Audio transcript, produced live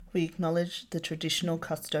We acknowledge the traditional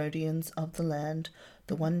custodians of the land,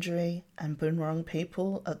 the Wurundjeri and Boonwurrung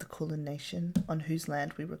people of the Kulin Nation, on whose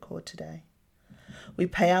land we record today. We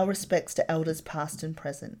pay our respects to elders past and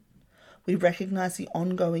present. We recognise the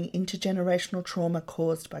ongoing intergenerational trauma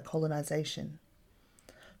caused by colonisation.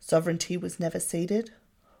 Sovereignty was never ceded,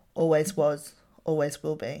 always was, always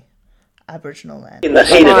will be. Aboriginal land. In the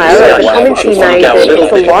heat of the commentary made that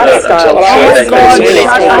it's a lifestyle. Oh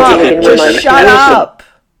my God, shut up!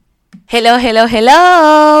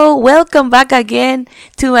 Hello. Welcome back again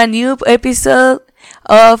to a new episode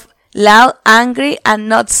of Loud, Angry, and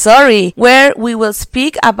Not Sorry, where we will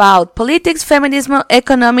speak about politics, feminism,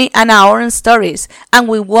 economy, and our own stories. And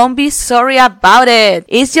we won't be sorry about it.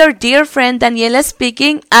 It's your dear friend Daniela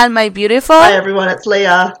speaking, and my beautiful... Hi everyone, it's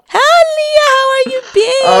Leah. Hi Leah, how are you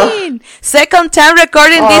been? Second time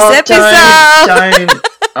recording this episode. Don't.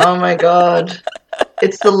 Oh my God.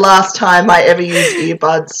 It's the last time I ever used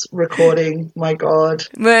earbuds recording. My God.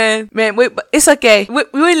 Man, it's okay.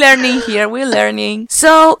 We're learning here. We're learning.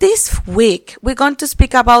 So this week, we're going to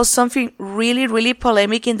speak about something really, really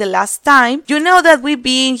polemic in the last time. You know that we've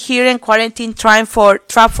been here in quarantine trapped for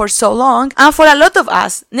so long. And for a lot of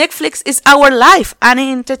us, Netflix is our life and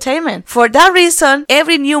entertainment. For that reason,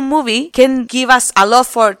 every new movie can give us a lot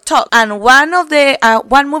for talk. And one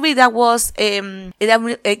movie that was,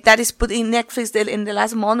 that is put in Netflix in the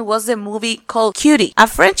last month was the movie called Cutie, a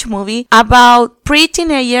French movie about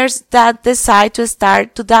pre-teenagers that decide to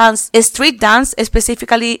start to dance, street dance,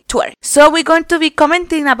 specifically twerk. So we're going to be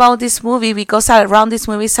commenting about this movie because around this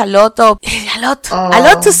movie is a lot to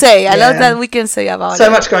say, a lot that we can say about it. So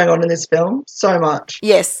much going on in this film, so much.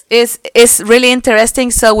 Yes, it's really interesting.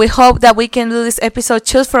 So we hope that we can do this episode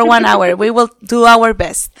just for 1 hour. We will do our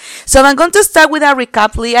best. So I'm going to start with a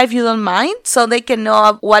recap, Leah, if you don't mind, so they can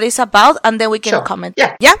know what it's about, and then we can comment.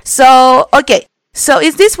 Yeah. So, okay. So,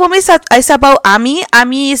 this movie is about Amy.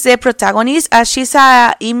 Amy is the protagonist, and she's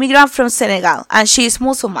an immigrant from Senegal, and she's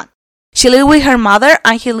Muslim. She lives with her mother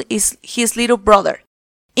and his little brother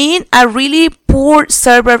in a really poor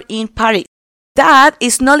suburb in Paris. Dad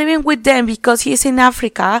is not living with them because he's in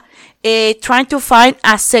Africa, trying to find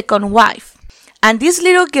a second wife. And this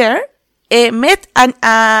little girl met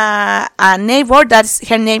a neighbor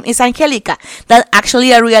her name is Angelica, that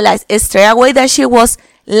actually I realized straight away that she was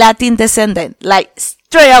Latin descendant, like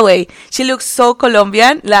straight away. She looks so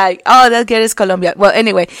Colombian, like, oh, that girl is Colombian. Well,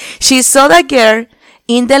 anyway, she saw that girl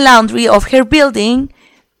in the laundry of her building,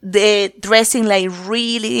 dressing like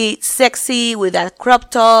really sexy with a crop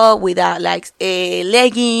top, with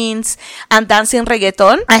leggings, and dancing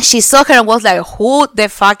reggaeton. And she saw her and was like, who the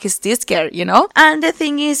fuck is this girl, you know? And the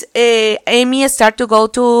thing is, Amy started to go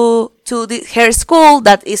to her school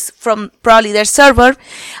that is from probably their suburb,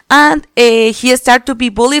 and he started to be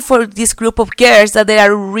bullied for this group of girls that they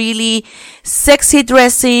are really sexy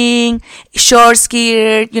dressing, short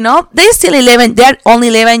skirt, you know. They're only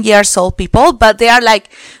 11 years old people, but they are like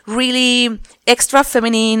really extra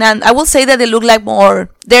feminine, and I will say that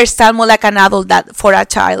they stand more like an adult that for a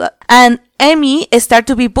child. And Amy started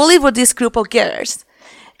to be bullied for this group of girls.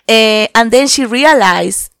 And then she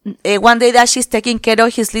realized one day that she's taking care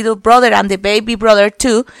of his little brother and the baby brother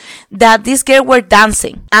too, that these girls were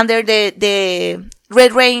dancing under the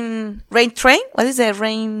red rain train. What is the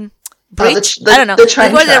rain bridge? I don't know. The train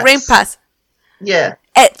tracks. The rain pass. Yeah.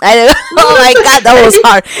 I don't know. Oh my God, that was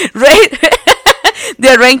hard.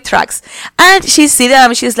 The rain tracks. And she see them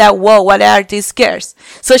and she's like, whoa, what are these girls?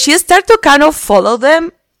 So she started to kind of follow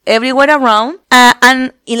them everywhere around,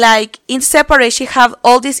 and in separate she have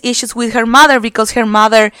all these issues with her mother because her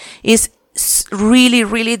mother is really,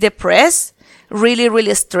 really depressed, really,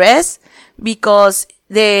 really stressed because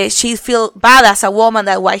she feel bad as a woman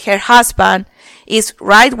that why her husband is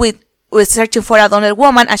right with searching for another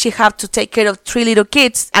woman, and she have to take care of 3 little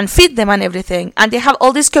kids and feed them and everything. And they have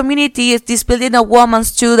all this community, this building of women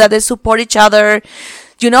too, that they support each other.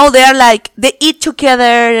 You know, they are like, they eat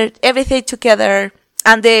together, everything together,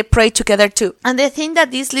 and they pray together too. And the thing that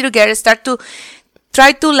these little girls start to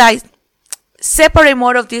try to separate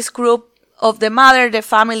more of this group of the mother, the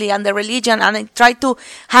family, and the religion, and they try to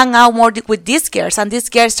hang out more with these girls. And these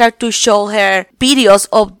girls start to show her videos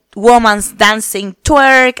of women dancing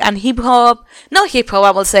twerk and hip hop. Not hip hop, I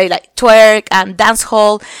will say, like twerk and dance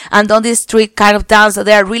hall, and on this street kind of dance that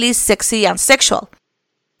they are really sexy and sexual.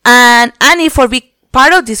 And Annie, for being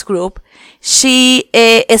part of this group, she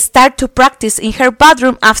start to practice in her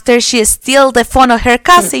bathroom after she steal the phone of her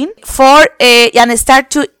cousin and start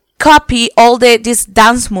to copy all this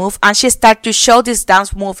dance move, and she start to show this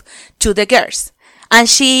dance move to the girls. And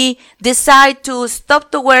she decide to stop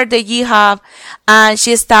to wear the hijab, and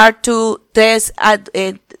she start to dress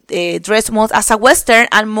dressed more as a Western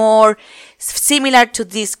and more similar to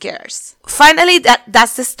these girls. Finally,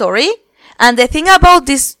 that's the story. And the thing about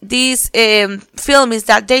this film is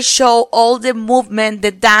that they show all the movement,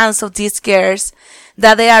 the dance of these girls,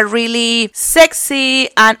 that they are really sexy,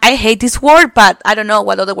 and I hate this word, but I don't know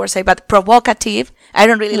what other words say, but provocative. I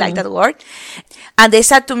don't really like that word. And they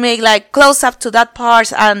start to make like close up to that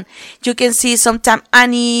part, and you can see sometimes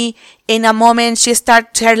Annie, in a moment,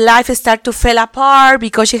 her life start to fall apart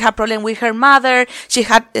because she had problem with her mother. She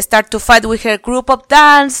had start to fight with her group of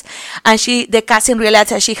dance, and the cousin realized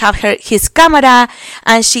that she have his camera,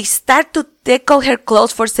 and she start to take off her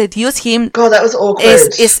clothes for seduce him. God, that was awkward.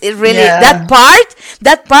 Is really that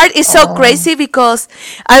part is so crazy, because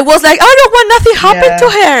I was like, I don't want nothing happen to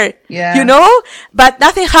her. Yeah. You know? But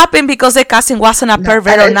nothing happened because the cousin wasn't a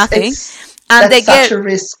pervert or nothing. And that's such a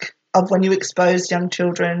risk of when you expose young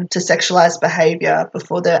children to sexualized behavior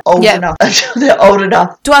before they're old enough, until they're old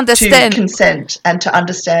enough to understand, to consent and to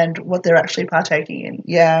understand what they're actually partaking in.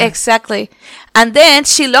 Yeah, exactly. And then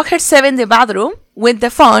she locked herself in the bathroom with the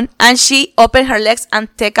phone, and she opened her legs and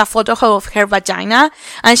take a photo of her vagina,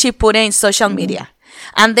 and she put it in social media.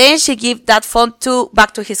 And then she give that phone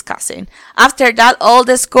back to his cousin. After that, all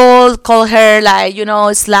the school call her like,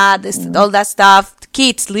 slut, all that stuff.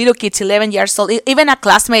 Little kids, 11 years old. Even a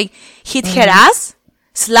classmate hit her ass,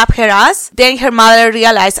 slap her ass. Then her mother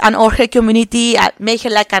realized, and all her community made her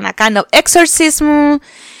like a kind of exorcism.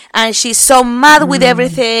 And she's so mad with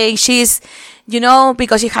everything. She's,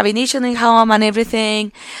 because she have initiation in home and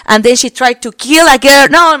everything. And then she tried to kill a girl.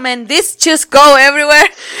 No, man, this just go everywhere.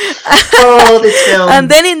 This film. And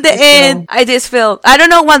then in the end, I don't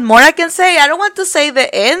know what more I can say. I don't want to say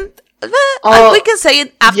the end. We can say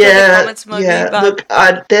it after the comments movie. Yeah, look,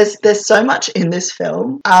 there's so much in this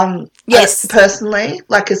film. Yes. Personally,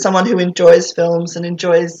 like as someone who enjoys films and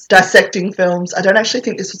enjoys dissecting films, I don't actually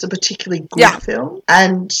think this was a particularly good film.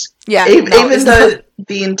 And even though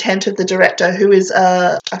the intent of the director, who is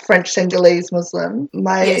a French Senegalese Muslim,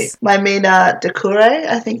 Maïmouna Doucouré,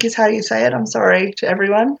 I think is how you say it. I'm sorry to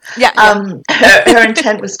everyone. Her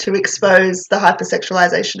intent was to expose the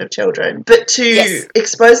hypersexualization of children. But to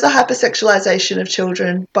expose the hypersexualization of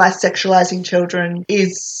children by sexualizing children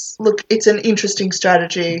is, look, it's an interesting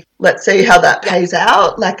strategy. Let's see how that pays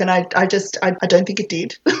out. Like, and I don't think it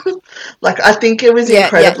did. Like, I think it was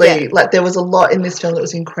incredibly, like, there was a lot in this film that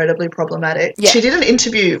was incredibly problematic. Yeah. She did an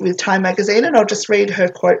interview with Time magazine, and I'll just read her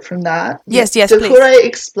quote from that. Yes, Doucouré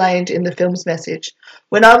explained in the film's message,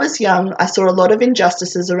 "When I was young, I saw a lot of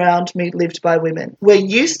injustices around me lived by women. We're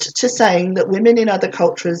used to saying that women in other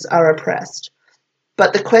cultures are oppressed.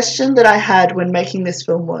 But the question that I had when making this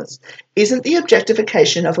film was, isn't the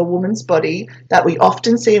objectification of a woman's body that we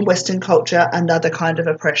often see in Western culture another kind of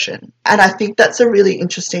oppression?" And I think that's a really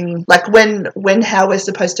interesting, like when how we're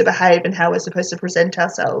supposed to behave and how we're supposed to present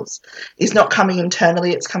ourselves is not coming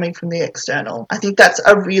internally, it's coming from the external. I think that's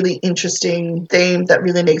a really interesting theme that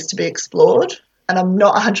really needs to be explored. And I'm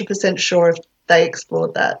not 100% sure if they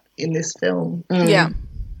explored that in this film. Yeah.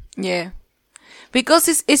 Because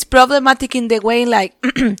it's problematic in the way, like,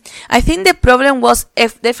 I think the problem was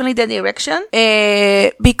definitely the direction,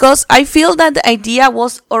 because I feel that the idea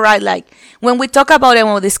was alright, like, when we talk about it,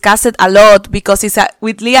 when we discuss it a lot, because it's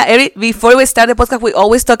with Leah, before we start the podcast, we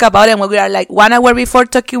always talk about it, and we are like 1 hour before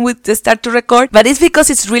talking with the start to record, but it's because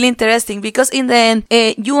it's really interesting, because in the end,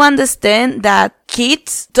 you understand that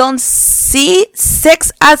kids don't see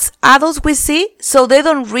sex as adults we see, so they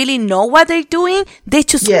don't really know what they're doing. They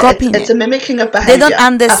just copy it. It's a mimicking of behavior. They don't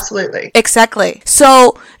understand. Absolutely. Exactly.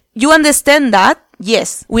 So you understand that?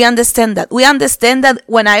 Yes, we understand that. We understand that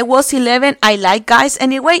when I was 11, I liked guys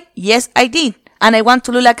anyway. Yes, I did. And I want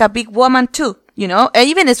to look like a big woman too. I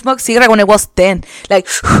even smoked cigarette when I was 10. Like,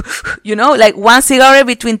 like one cigarette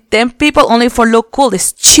between 10 people only for look cool.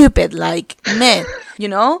 It's stupid. Like, man,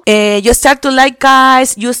 you start to like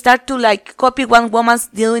guys. You start to like copy one woman's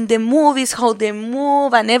doing the movies, how they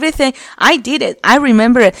move and everything. I did it. I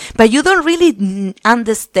remember it. But you don't really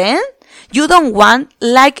understand. You don't want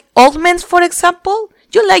like old men, for example.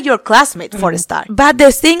 You like your classmate for a start. But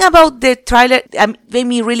the thing about the trailer made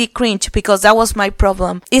me really cringe, because that was my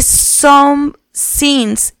problem. Is some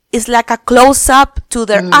scenes is like a close-up to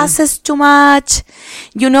their asses too much.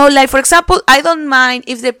 Like, for example, I don't mind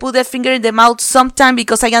if they put their finger in the mouth sometime,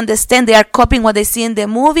 because I understand they are copying what they see in the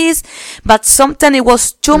movies. But sometimes it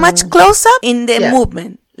was too much close-up in the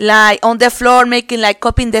movement. Like on the floor, making like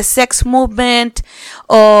copying the sex movement,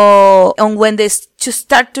 or when they just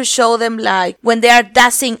start to show them like when they are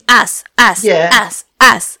dancing ass,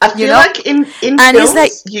 us. I feel you know? like in And it's films,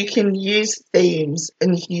 like, you can use themes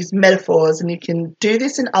and you can use metaphors and you can do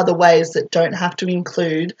this in other ways that don't have to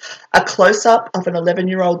include a close-up of an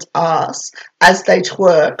 11-year-old's ass as they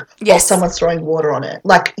twerk while yes. someone's throwing water on it.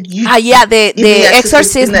 Like, you... Yeah, the in The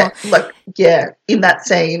exorcism. In that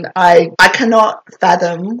scene, I cannot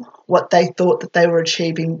fathom what they thought that they were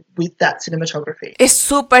achieving with that cinematography. It's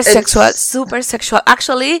super sexual.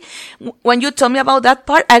 Actually, when you told me about that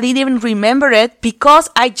part, I didn't even remember it because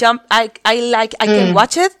I can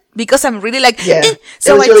watch it because I'm really like,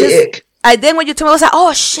 so it was really ick. And then when you told me, I was like,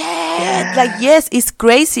 oh shit! Like, yes, it's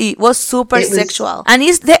crazy. It was super sexual, and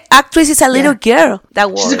the actress is a little girl.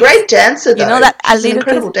 She's a great dancer, though. You know that she's an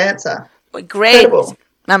incredible dancer. Great, incredible.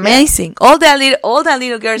 Amazing. All the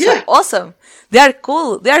little girls are awesome. They are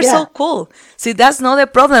cool. They are so cool. See, that's not the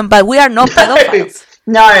problem, but we are not pedophiles.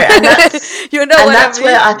 No, and that's, that's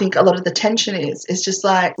where I think a lot of the tension is. It's just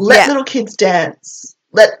like, let little kids dance.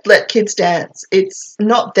 Let kids dance. It's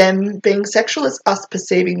not them being sexual, it's us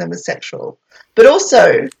perceiving them as sexual. But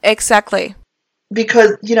also... Exactly.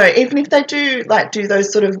 Because, even if they do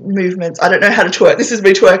those sort of movements, I don't know how to twerk. This is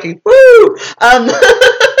me twerking. Woo!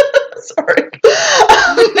 Sorry.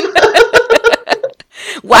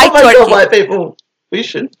 White God, white people. We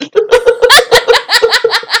should.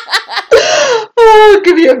 Oh,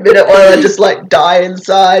 give me a minute while I just die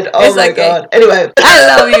inside. Oh, it's my God. Anyway.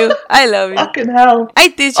 I love you. Fucking hell. I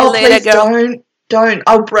teach you later, girl. Don't.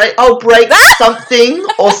 I'll break something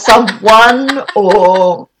or someone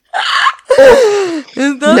or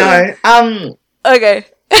no. Okay.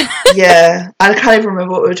 Yeah, I can't even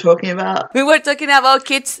remember what we were talking about. We were talking about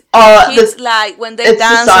kids. Like when they it's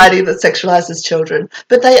dance. It's society that sexualizes children,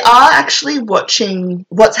 but they are actually watching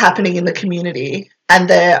what's happening in the community, and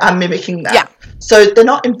they are mimicking that. Yeah. So they're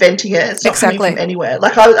not inventing it. It's not coming from anywhere.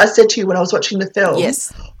 Like I said to you when I was watching the film.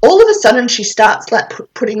 Yes. All of a sudden, she starts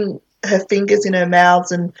putting her fingers in her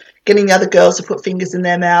mouths and getting the other girls to put fingers in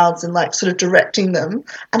their mouths and sort of directing them,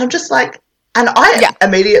 and I'm just like. And I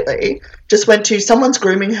immediately just went to, someone's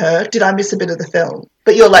grooming her. Did I miss a bit of the film?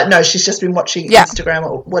 But you're like, no, she's just been watching Instagram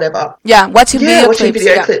or whatever. Yeah, watching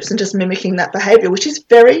video clips and just mimicking that behaviour, which is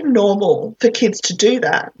very normal for kids to do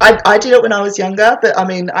that. I did it when I was younger, but I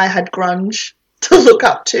mean, I had grunge to look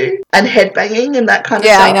up to and headbanging and that kind of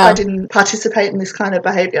stuff. I didn't participate in this kind of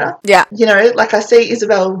behaviour. Yeah. I see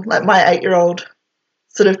Isabel, my 8-year-old,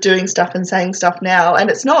 sort of doing stuff and saying stuff now, and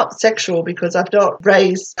it's not sexual because I've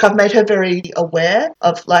made her very aware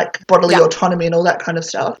of bodily autonomy and all that kind of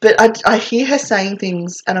stuff, but I hear her saying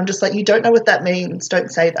things and I'm just like, you don't know what that means,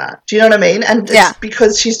 don't say that. Do you know what I mean? And it's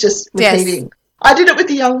because she's just repeating. Yes. I did it with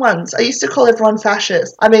the young ones. I used to call everyone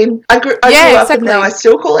fascist. I mean, I grew up and now I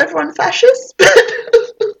still call everyone fascist, but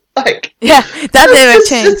that never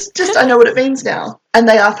changed. It's just I know what it means now, and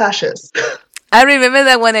they are fascists. I remember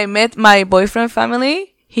that when I met my boyfriend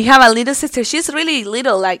family, he had a little sister. She's really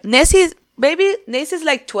little. Like, Nessie's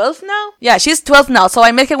 12 now? Yeah, she's 12 now. So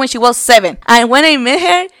I met her when she was 7. And when I met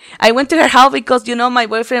her, I went to her house because, my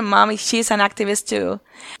boyfriend, mommy, she's an activist too.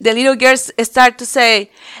 The little girls start to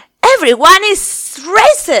say, everyone is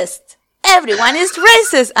racist. Everyone is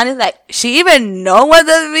racist. And it's like, she even know what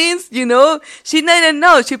that means? She didn't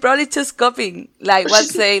know. She probably just copying, everyone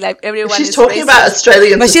is racist. She's talking about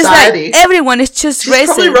Australian but society. She's like, everyone is just she's racist.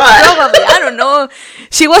 Probably right. Probably. I don't know.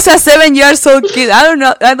 She was a 7-year-old kid. I don't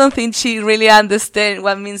know. I don't think she really understands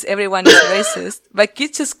what means everyone is racist. But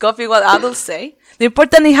kids just copy what adults say. The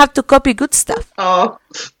important is you have to copy good stuff. Oh.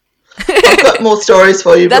 I've got more stories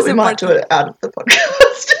for you, but we might do it out of the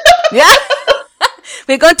podcast. Yeah.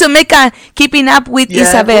 We're going to make a Keeping Up with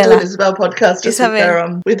Isabella. We'll do an Isabel podcast just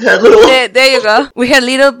with her little... There you go. With her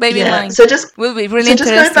little baby mind. So just, will be really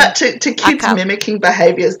interesting. Just going back to kids mimicking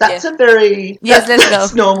behaviours, that's a very...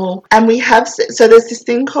 That's normal. And we have... So there's this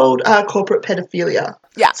thing called corporate pedophilia.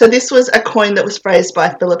 Yeah. So this was a coin that was phrased by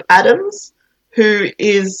Philip Adams, who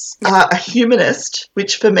is a humanist,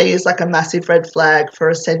 which for me is a massive red flag for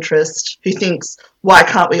a centrist who thinks, why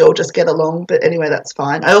can't we all just get along? But anyway, that's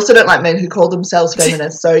fine. I also don't like men who call themselves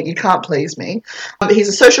feminists, so you can't please me. He's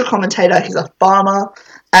a social commentator, he's a farmer,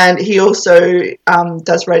 and he also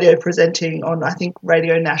does radio presenting on, I think,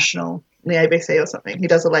 Radio National, the ABC or something. He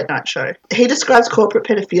does a late night show. He describes corporate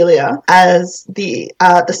pedophilia as the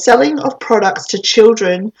selling of products to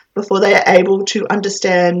children before they are able to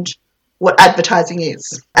understand what advertising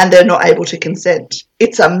is, and they're not able to consent.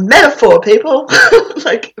 It's a metaphor, people,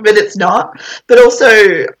 but it's not. But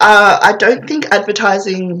also, I don't think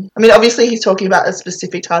advertising, I mean, obviously he's talking about a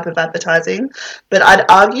specific type of advertising, but I'd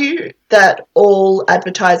argue that all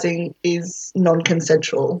advertising is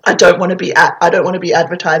non-consensual. I don't want to be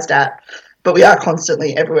advertised at but we are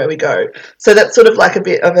constantly everywhere we go. So that's sort of like a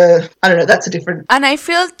bit of a, I don't know, that's a different... And I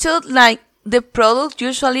feel too like the product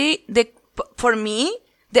usually, for me,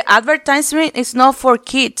 the advertisement is not for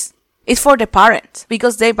kids. It's for the parents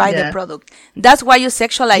because they buy the product. That's why you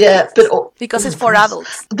sexualize it. Because it's for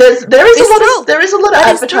adults. There is a lot of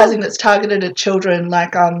advertising that's targeted at children,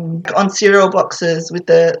 like on cereal boxes with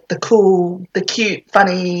the cute,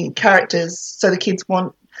 funny characters. So the kids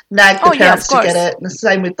nag the parents to get it. And the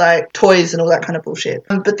same with like toys and all that kind of bullshit.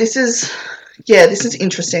 But this is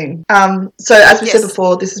interesting. So as we said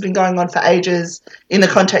before, this has been going on for ages in the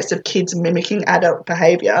context of kids mimicking adult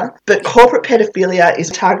behaviour. But corporate pedophilia is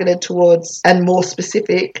targeted towards, and more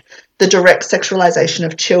specific, the direct sexualisation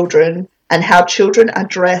of children and how children are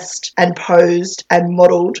dressed and posed and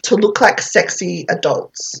modelled to look like sexy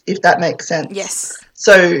adults, if that makes sense. Yes.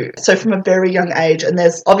 So from a very young age, and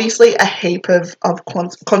there's obviously a heap of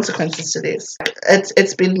consequences to this.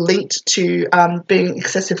 It's been linked to being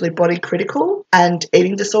excessively body critical and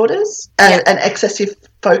eating disorders and an excessive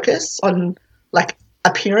focus on like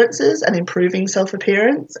appearances and improving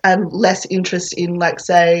self-appearance and less interest in like,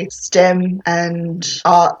 say, STEM and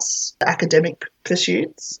arts academic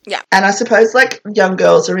pursuits. Yeah. And I suppose like young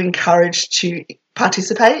girls are encouraged to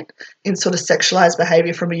participate in sort of sexualized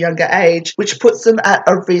behavior from a younger age, which puts them at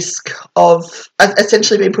a risk of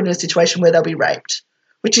essentially being put in a situation where they'll be raped,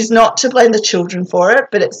 which is not to blame the children for it,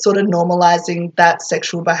 but it's sort of normalizing that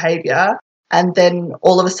sexual behavior. And then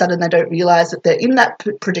all of a sudden they don't realize that they're in that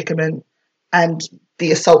predicament and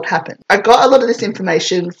the assault happened. I got a lot of this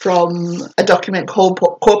information from a document called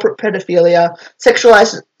Corporate Pedophilia,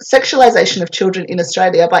 Sexualization of Children in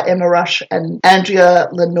Australia by Emma Rush and Andrea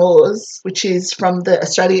Lenours, which is from the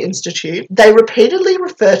Australia Institute. They repeatily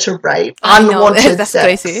refer to rape, unwanted that's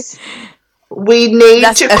sex. Crazy. We need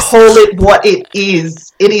to call it what it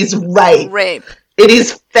is. It is rape. Rape. It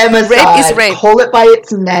is femicide. Rape is rape. Call it by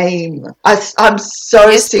its name. I'm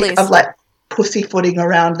so sick of like pussyfooting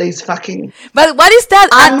around these fucking. But what is that?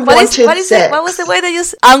 Unwanted what is sex. it? What was the way they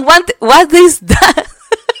use unwanted? What is that?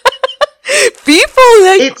 People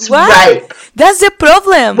like it's what? Rape. That's the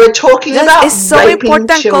problem. We're talking about it's so raping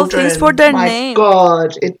important. children. Call things for their name. My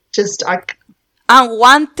God, it just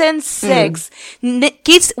unwanted sex.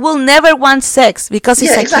 Kids will never want sex because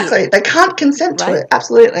it's exactly. They can't consent to it.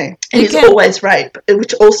 Absolutely. And it's can. always rape,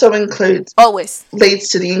 which also includes leads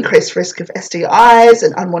to the increased risk of STIs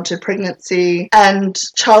and unwanted pregnancy, and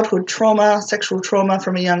childhood trauma, sexual trauma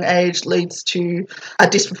from a young age leads to a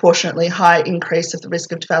disproportionately high increase of the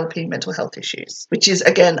risk of developing mental health issues, which is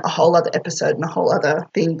again a whole other episode and a whole other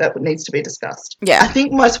thing that needs to be discussed. Yeah. I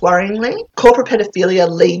think most worryingly, corporate pedophilia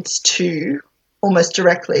leads to almost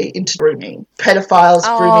directly into grooming. Pedophiles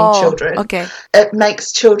grooming children. Okay. It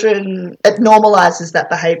makes children, it normalizes that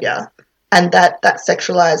behavior and that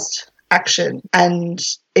sexualized action, and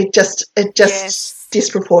it just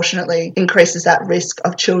disproportionately increases that risk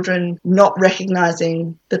of children not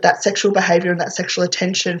recognizing that sexual behavior and that sexual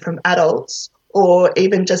attention from adults, or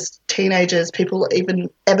even just teenagers, people even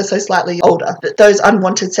ever so slightly older, that those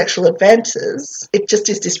unwanted sexual advances, it just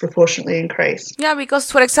is disproportionately increased. Yeah, because,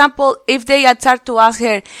 for example, if they start to ask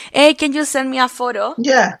her, hey, can you send me a photo?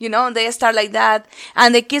 Yeah. You know, they start like that.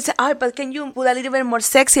 And the kids say, but can you put a little bit more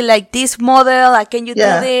sexy like this model? Like, can you do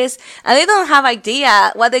this? And they don't have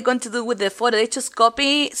idea what they're going to do with the photo. They just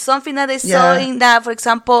copy something that they saw in that, for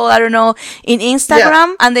example, I don't know, in Instagram.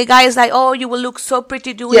 Yeah. And the guy is like, oh, you will look so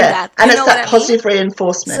pretty doing that. And it's that positive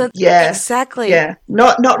reinforcement. So, exactly. Yeah.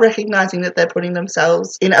 Not recognizing that they're putting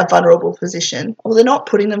themselves in a vulnerable position. Well, they're not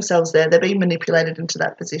putting themselves there. They're being manipulated into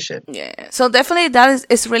that position. Yeah. So definitely that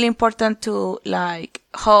is really important to like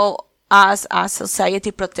how us as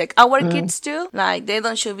society protect our kids too. Like they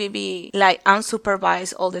should be like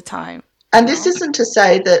unsupervised all the time. And this isn't to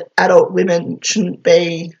say that adult women shouldn't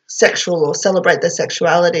be sexual or celebrate their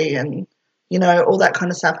sexuality and, you know, all that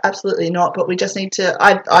kind of stuff. Absolutely not. But we just need to,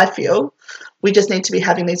 I feel, we just need to be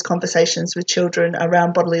having these conversations with children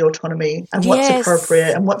around bodily autonomy and what's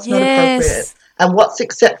appropriate and what's not appropriate and what's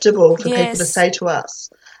acceptable for people to say to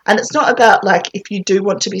us. And it's not about, like, if you do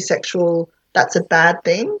want to be sexual, that's a bad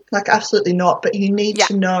thing. Like, absolutely not. But you need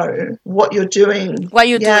to know what you're doing. What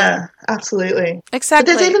you're doing. Yeah, absolutely.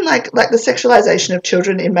 Exactly. But there's even, like the sexualization of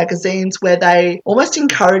children in magazines where they almost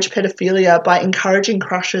encourage pedophilia by encouraging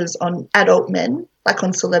crushes on adult men. Like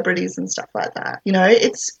on celebrities and stuff like that. You know,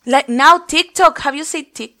 it's... Like now TikTok, have you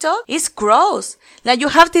seen TikTok? It's gross. Like you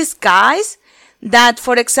have these guys that,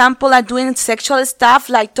 for example, are doing sexual stuff,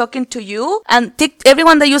 like talking to you. And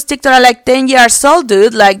everyone that use TikTok are like 10 years old,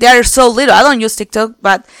 dude. Like, they're so little. I don't use TikTok,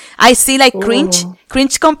 but I see like cringe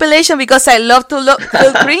compilation because I love to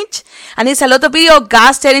feel cringe. And it's a lot of video of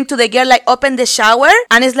guys telling to the girl, like, open the shower.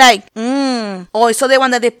 And it's like, Oh, so the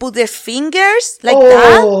one that they put their fingers like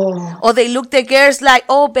that? Or they look the girls like,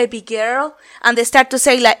 oh, baby girl. And they start to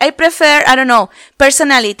say, like, I prefer, I don't know,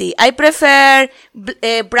 personality. I prefer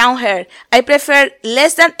brown hair. I prefer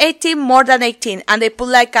less than 18, more than 18. And they put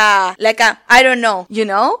like a, I don't know, you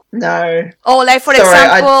know? No. Oh, like, for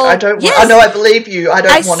example. I don't want, I know, I believe you. I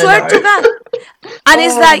don't want to know. I swear to God. And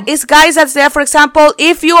it's like, it's guys that's there, for example,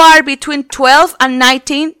 if you are between 12 and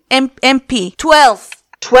 19 MP. 12.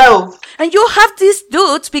 And you have these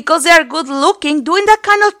dudes, because they are good looking, doing that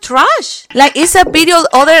kind of trash. Like, it's a video,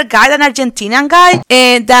 other guy, an Argentinian guy,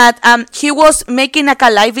 that he was making like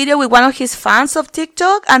a live video with one of his fans of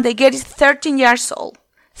TikTok, and they get 13 years old.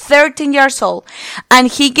 13 years old. And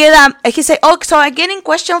he said, oh, so I'm getting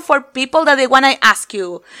question for people that they want to ask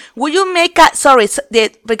you. Will you make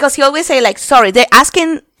because he always say like, sorry, they're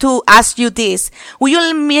asking to ask you this. Will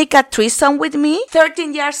you make a threesome with me?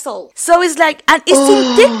 13 years old. So it's like, and it's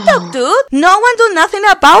in TikTok, dude. No one do nothing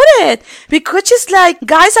about it. Because it's like,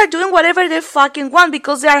 guys are doing whatever they fucking want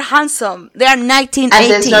because they are handsome. They are 19, 18.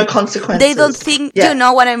 And there's no consequences. They don't think, you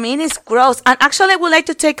know what I mean? It's gross. And actually, I would like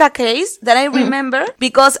to take a case that I remember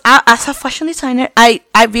because as a fashion designer,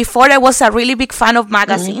 before I was a really big fan of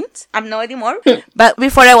magazines. I'm not anymore. But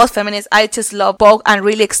before I was feminist, I just love Vogue and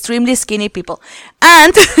really extremely skinny people.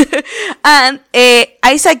 And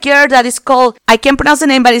I saw a girl that is called, I can't pronounce the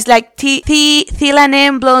name, but it's like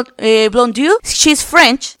Thilanem Blondieu. She's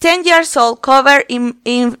French, 10 years old, cover in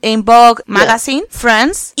Vogue magazine,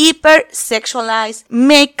 France, hyper sexualized,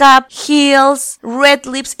 makeup, heels, red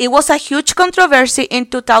lips. It was a huge controversy in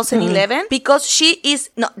 2011 because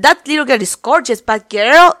that little girl is gorgeous, but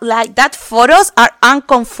girl, like, that photos are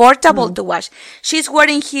uncomfortable to watch. She's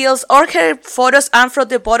wearing heels, all her photos are from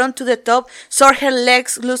the bottom to the top, so her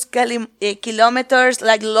legs lose kilometers,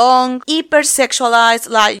 like long, hyper sexualized,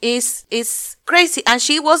 like it's crazy. And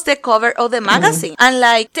she was the cover of the magazine, and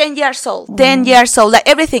like 10 years old, 10 years old, like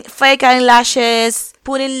everything, fake eyelashes,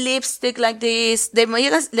 putting lipstick like this.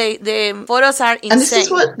 The photos are insane.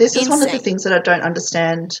 And this is one of the things that I don't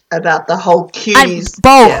understand about the whole cuties. And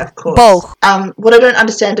both, yeah, of course. Both. What I don't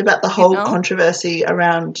understand about the whole controversy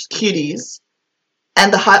around cuties.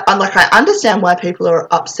 And I understand why people are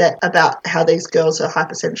upset about how these girls are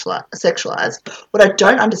hypersexualized. What I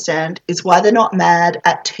don't understand is why they're not mad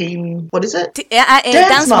at team, what is it?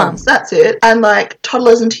 Dance moms. That's it. And like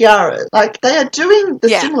toddlers and tiaras. Like, they are doing the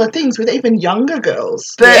similar things with even younger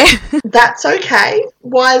girls. But that's okay.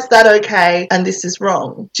 Why is that okay and this is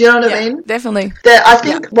wrong? Do you know what I mean? Definitely. I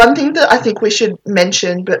think one thing that I think we should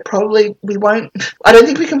mention, but probably we won't, I don't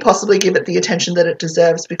think we can possibly give it the attention that it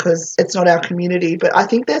deserves because it's not our community. But I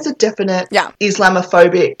think there's a definite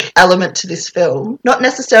Islamophobic element to this film. Not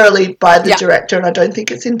necessarily by the director, and I don't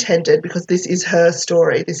think it's intended because this is her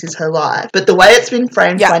story, this is her life. But the way it's been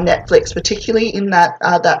framed by Netflix, particularly in that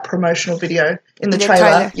promotional video in the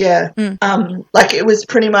trailer. Like, it was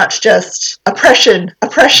pretty much just oppression,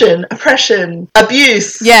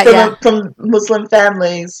 abuse from Muslim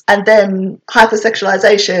families, and then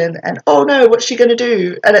hypersexualization, and oh no, what's she going to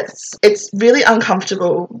do? And it's really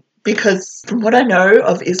uncomfortable. Because from what I know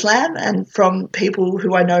of Islam and from people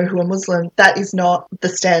who I know who are Muslim, that is not the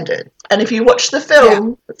standard. And if you watch the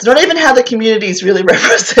film, it's not even how the community is really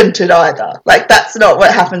represented either. Like, that's not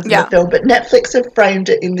what happens in the film. But Netflix have framed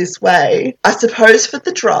it in this way, I suppose, for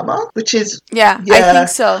the drama, which is... I think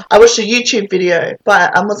so. I watched a YouTube video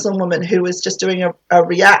by a Muslim woman who was just doing a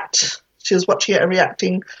react. She was watching it and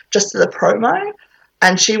reacting just to the promo.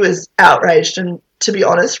 And she was outraged, and to be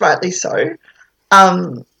honest, rightly so.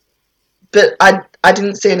 But I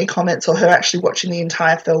didn't see any comments or her actually watching the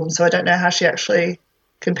entire film, so I don't know how she actually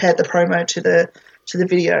compared the promo to the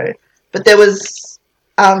video. But there was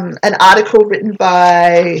an article written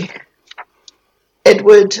by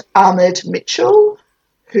Edward Ahmed Mitchell,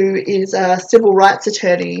 who is a civil rights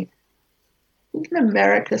attorney in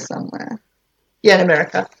America somewhere. Yeah, in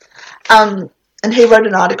America. And he wrote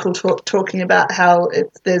an article talking about how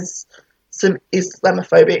there's some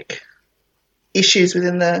Islamophobic issues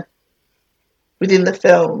within the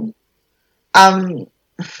film. And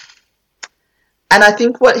I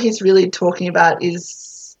think what he's really talking about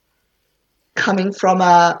is coming from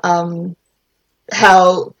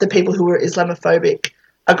how the people who are Islamophobic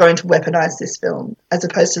are going to weaponize this film, as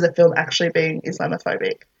opposed to the film actually being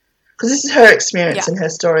Islamophobic. Because this is her experience and her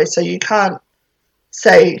story, so you can't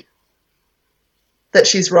say that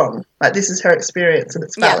she's wrong. Like, this is her experience and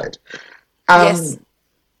it's Yeah. valid. Yes.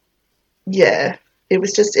 Yeah, it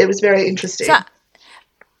was very interesting. So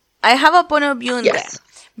I have a point of view in Yes. that.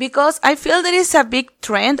 Because I feel there is a big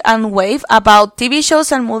trend and wave about TV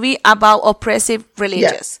shows and movie about oppressive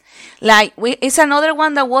religions. Like, it's another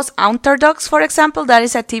one that was Underdogs, for example. That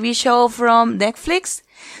is a TV show from Netflix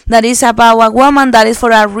that is about a woman that is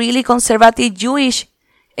for a really conservative Jewish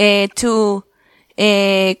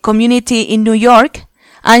community in New York.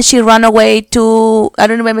 And she ran away to, I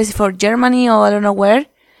don't remember if it's for Germany or I don't know where.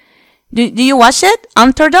 Do you watch it?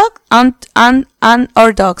 Underdog?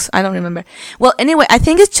 Or dogs? I don't remember. Well, anyway, I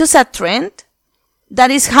think it's just a trend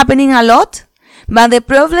that is happening a lot. But the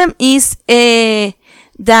problem is the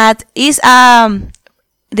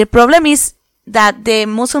problem is that the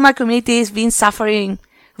Muslim community has been suffering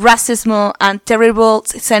racism and terrible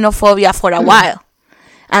xenophobia for a while,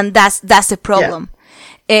 and that's the problem.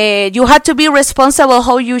 You have to be responsible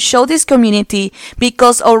how you show this community,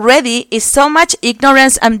 because already is so much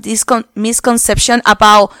ignorance and misconception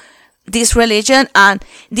about this religion and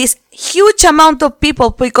this huge amount of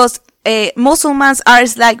people, because Muslims are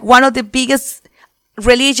like one of the biggest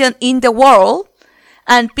religion in the world,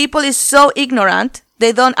 and people is so ignorant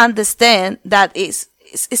they don't understand that it's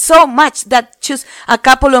so much that just a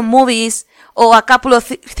couple of movies or a couple of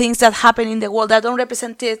things that happen in the world that don't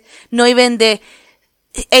represent it, not even the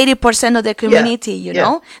 80% of the community, you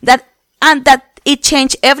know, that it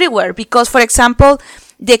changed everywhere, because, for example,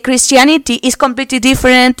 the Christianity is completely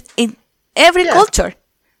different in every culture.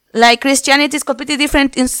 Like, Christianity is completely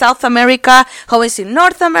different in South America, how is in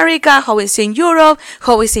North America, how is in Europe,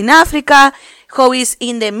 how is in Africa, how is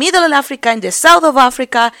in the middle of Africa, in the south of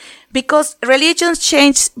Africa, because religions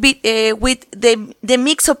change with the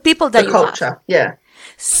mix of people that you culture, have.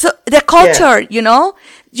 So the culture, you know,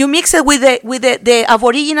 you mix it with the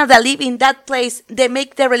Aboriginal that live in that place. They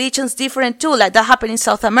make the religions different too. Like that happened in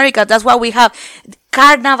South America. That's why we have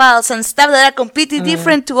carnivals and stuff that are completely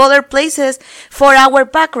different to other places for our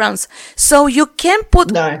backgrounds. So you can't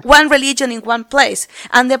put one religion in one place.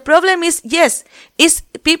 And the problem is,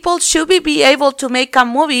 people should be able to make a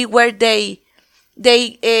movie where they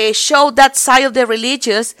show that side of the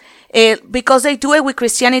religious, because they do it with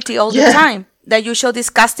Christianity all the time. That you show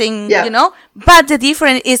disgusting, you know, but the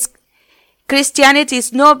difference is Christianity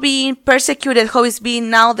is not being persecuted how it's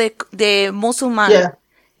being now the Muslim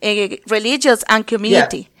religious and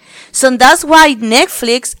community. So that's why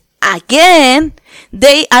Netflix, again,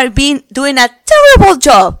 they are doing a terrible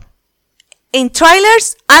job in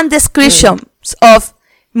trailers and descriptions of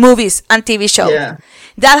movies and TV shows.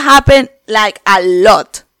 That happen like a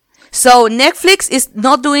lot. So Netflix is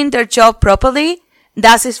not doing their job properly.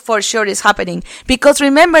 That is for sure is happening, because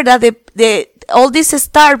remember that all this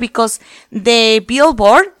start because the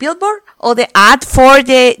billboard or the ad for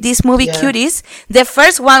this movie Cuties, the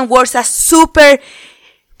first one was a super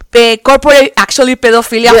corporate, actually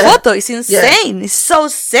pedophilia photo. It's insane. It's so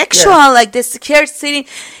sexual. Like this hair sitting,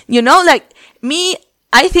 you know, like me.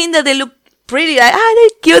 I think that they look pretty. Like, they're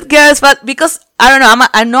cute girls, but because I don't know,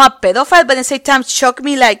 I'm not a pedophile, but at the same time shock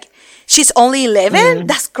me like. She's only 11?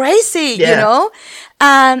 That's crazy, you know?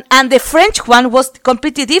 And the French one was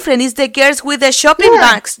completely different. It's the girls with the shopping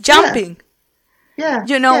bags jumping.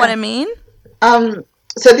 You know what I mean?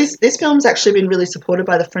 So this film's actually been really supported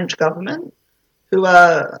by the French government, who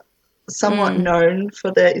are somewhat known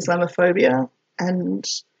for their Islamophobia and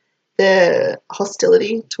their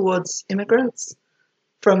hostility towards immigrants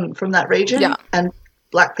from that region and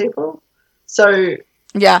black people. So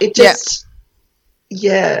it just...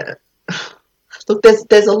 Look,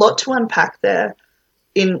 there's a lot to unpack there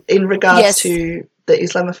in regards to the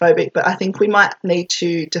Islamophobic, but I think we might need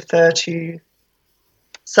to defer to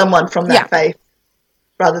someone from that faith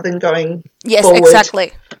rather than going forward.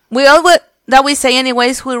 Exactly. We all that we say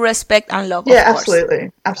anyways, we respect and love. Yeah,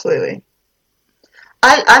 absolutely.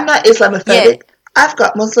 I'm not Islamophobic. I've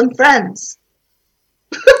got Muslim friends.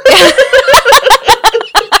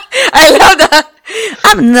 I love that.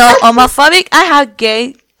 I'm not homophobic. I have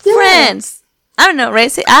gay friends. I'm not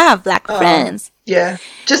racist. I have black friends.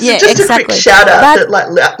 Just a quick shout out that like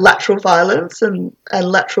lateral violence and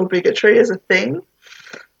lateral bigotry is a thing.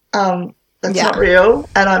 That's not real,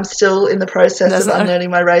 and I'm still in the process of unlearning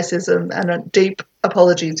my racism, and a deep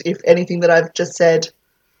apologies if anything that I've just said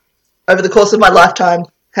over the course of my lifetime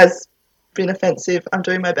has been offensive. I'm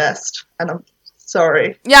doing my best, and I'm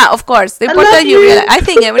sorry. Yeah, of course. The important you realize. I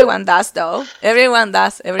think everyone does, though. Everyone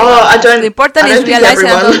does. I don't. The important is realizing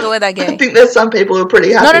and don't do it again. I think there's some people who are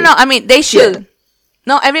pretty happy. No. I mean, they should.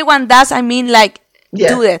 No, everyone does. I mean, like,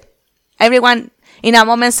 do it. Everyone. in a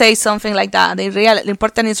moment say something like that. The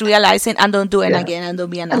important is realizing and don't do it again and don't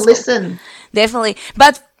be an asshole. Listen. Definitely.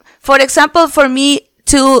 But for example, for me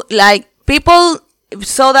too, like people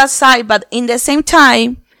saw that side, but in the same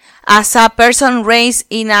time, as a person raised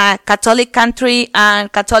in a Catholic country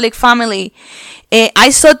and Catholic family,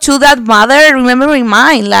 I saw too that mother, remembering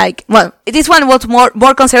mine, like, well, this one was more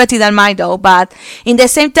conservative than mine though, but in the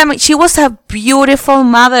same time, she was a beautiful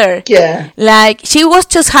mother. Yeah. Like, she was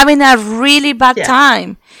just having a really bad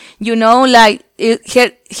time. You know, like,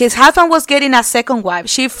 his husband was getting a second wife.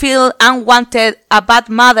 She feel unwanted, a bad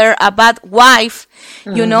mother, a bad wife.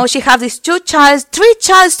 You know, she has these 3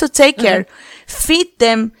 childs to take care, feed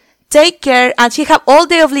them, take care, and she have all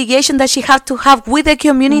the obligation that she have to have with the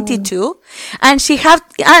community too. And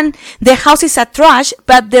and the house is a trash,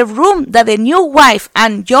 but the room that the new wife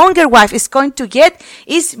and younger wife is going to get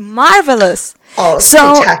is marvelous. Oh,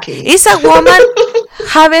 so tacky. it's a woman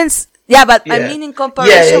having, but I mean in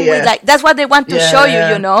comparison with, like, that's what they want to show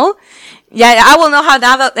you, you know? Yeah, I will not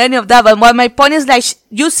have any of that, but my point is, like,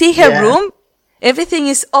 you see her room, everything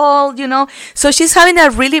is all, you know, so she's having a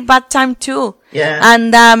really bad time too. Yeah.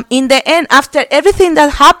 And in the end, after everything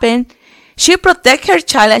that happened, she protect her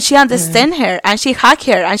child and she understand her and she hug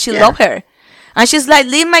her and she love her. And she's like,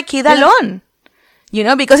 leave my kid alone. You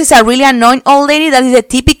know, because it's a really annoying old lady that is a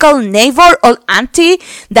typical neighbor or auntie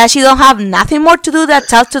that she don't have nothing more to do than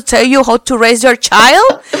tell you how to raise your child.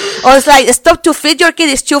 Or it's like, stop to feed your kid,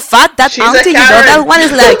 it's too fat. That She's auntie, you know, that one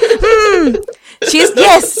is like, She's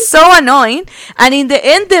so annoying. And in the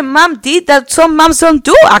end, the mom did that some moms don't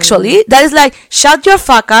do, actually. That is like, shut your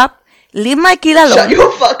fuck up, leave my kid alone. Shut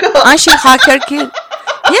your fuck up. And she hugged her kid.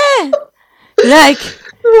 Yeah. Like,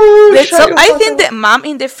 so I think the mom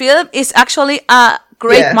in the film is actually a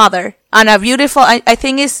great mother and a beautiful, I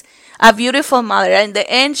think is a beautiful mother. And in the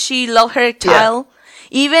end, she loved her child.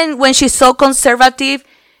 Even when she's so conservative,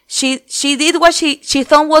 she did what she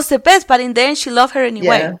thought was the best, but in the end, she loved her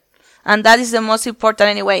anyway. Yeah. And that is the most important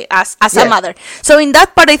anyway, as a mother. So in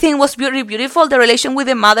that part, I think it was really beautiful. The relation with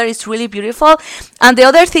the mother is really beautiful. And the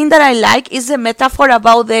other thing that I like is the metaphor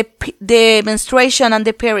about the menstruation and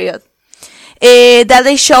the period. That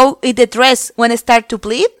they show in the dress when it starts to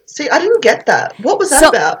bleed. See, I didn't get that. What was that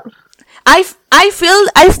about? I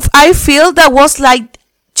feel that was like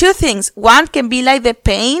 2 things. One can be like the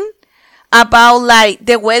pain about like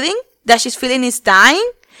the wedding that she's feeling is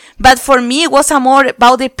dying. But for me, it was more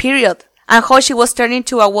about the period and how she was turning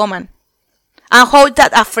to a woman. And how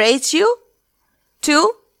that afraid you,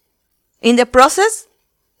 too, in the process.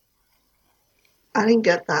 I didn't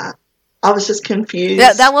get that. I was just confused.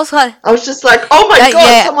 Yeah, that was what... I was just like, oh my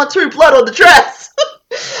God, someone threw blood on the dress.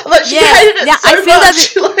 Like, she hated it so I feel much. That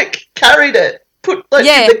she, like, carried it. Did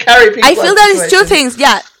the carry people. I feel that it's 2 things,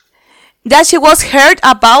 that she was hurt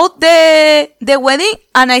about the wedding,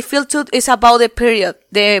 and I feel too it's about the period.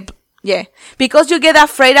 Because you get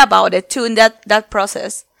afraid about it too in that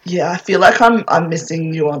process. Yeah, I feel like I'm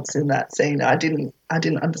missing nuance in that scene. I didn't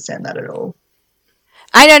understand that at all.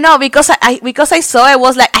 I don't know, because I saw it,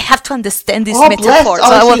 was like, I have to understand this metaphor. So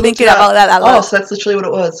I was thinking about that a lot. Oh, so that's literally what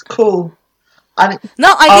it was. Cool. I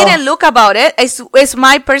didn't look about it. It's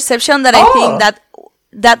my perception that I think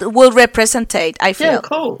that will represent it, I feel. Yeah,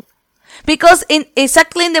 cool. Because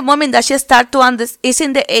exactly in the moment that she start to understand, is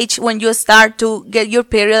in the age when you start to get your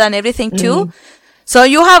period and everything too. So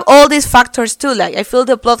you have all these factors too. Like, I feel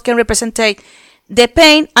the blood can represent the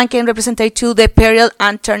pain and can represent to the period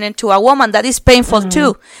and turn into a woman. That is painful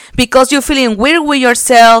too. Because you're feeling weird with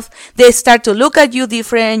yourself. They start to look at you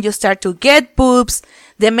different. You start to get boobs.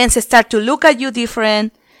 The men start to look at you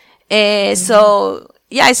different. So,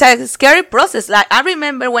 it's a scary process. Like, I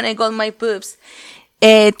remember when I got my boobs,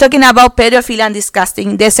 talking about pedophilia and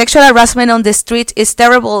disgusting. The sexual harassment on the street is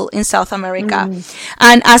terrible in South America.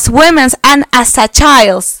 And as women and as a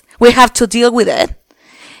child, we have to deal with it.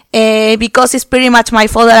 Because it's pretty much my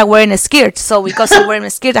fault that I'm wearing a skirt. So because I'm wearing a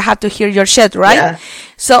skirt, I have to hear your shit, right? Yeah.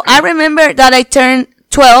 So I remember that I turned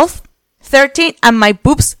 12, 13, and my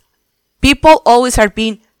boobs, people always are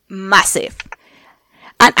being massive.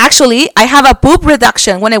 And actually, I have a boob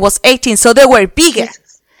reduction when I was 18, so they were bigger.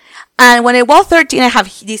 Jesus. And when I was 13, I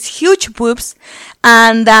have these huge boobs.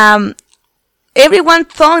 And everyone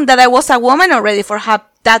thought that I was a woman already for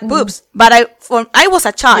that boobs. But I was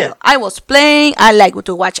a child. Yeah. I was playing. I like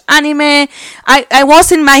to watch anime. I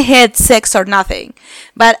was in my head sex or nothing.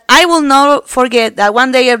 But I will not forget that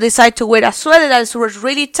one day I decided to wear a sweater that was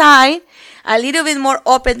really tight, a little bit more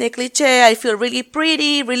open the cliche. I feel really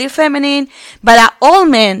pretty, really feminine. But an old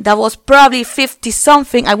man that was probably 50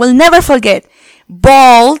 something, I will never forget,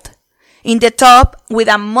 bald in the top with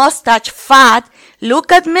a mustache, fat,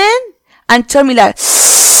 look at me and told me like,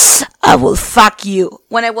 I will fuck you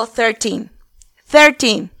when I was 13.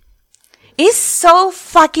 13. It's so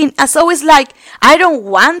fucking, as always, like, I don't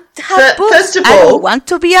want to have boobs. First of I all, don't want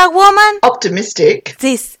to be a woman. optimistic.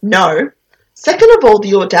 This. No. Second of all,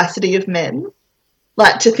 the audacity of men.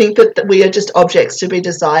 Like, to think that we are just objects to be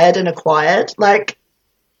desired and acquired. Like,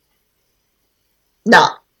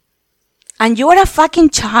 nah. And you are a fucking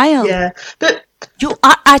child. Yeah. But You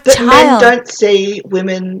are a men child. don't see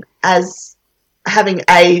women as having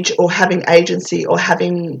age or having agency or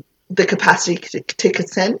having the capacity to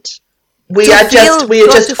consent. We are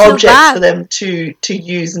just objects bad. for them to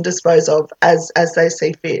use and dispose of as they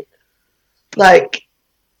see fit. Like,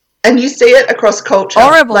 and you see it across culture.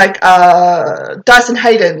 Horrible. Like Dyson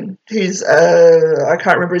Hayden, who's I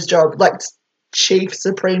can't remember his job, like Chief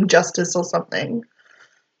Supreme Justice or something.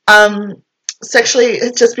 Sexually,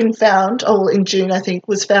 it's just been found, in June I think,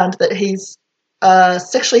 was found that he's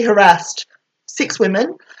sexually harassed 6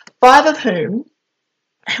 women, 5 of whom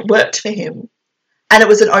worked for him, and it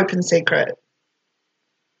was an open secret.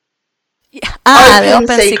 The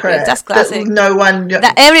open secret. That's classic. That no one...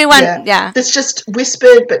 That everyone, yeah. It's just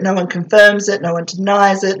whispered, but no one confirms it, no one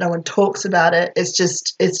denies it, no one talks about it. It's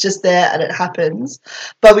just there and it happens.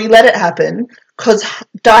 But we let it happen because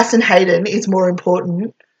Dyson Hayden is more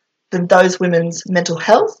important than those women's mental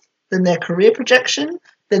health, than their career projection,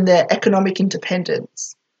 than their economic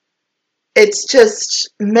independence. It's just,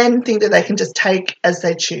 men think that they can just take as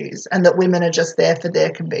they choose and that women are just there for their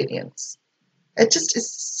convenience. It just is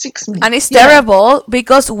 6 minutes. And it's terrible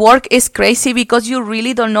because work is crazy because you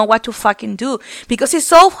really don't know what to fucking do. Because it's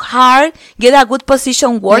so hard get a good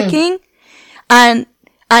position working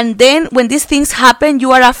and then when these things happen,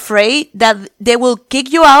 you are afraid that they will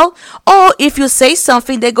kick you out, or if you say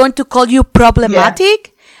something, they're going to call you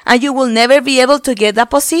problematic and you will never be able to get that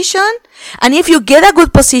position. And if you get a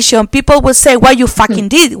good position, people will say what you fucking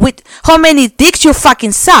did, with how many dicks you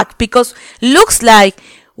fucking suck, because looks like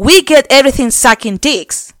we get everything sucking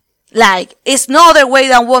dicks. Like, it's no other way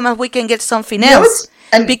than women we can get something else.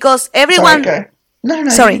 Because everyone... Sorry, go. No,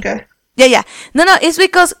 Sorry. you go. Yeah. No, it's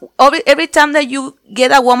because every time that you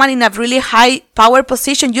get a woman in a really high power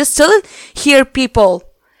position, you still hear people,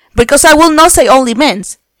 because I will not say only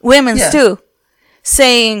men's, women's too,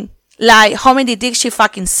 saying, like, how many dicks she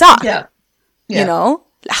fucking sucked. Yeah. You know?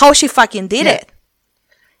 How she fucking did it.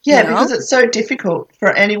 Yeah, you know? because it's so difficult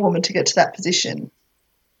for any woman to get to that position,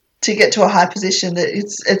 to get to a high position. That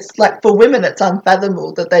it's like, for women, it's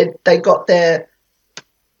unfathomable that they got there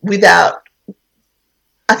without...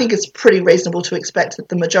 I think it's pretty reasonable to expect that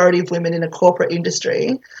the majority of women in a corporate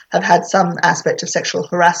industry have had some aspect of sexual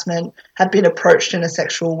harassment, have been approached in a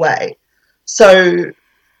sexual way. So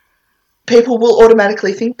people will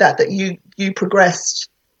automatically think that you progressed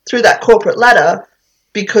through that corporate ladder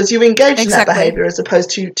because you engaged in that behaviour, as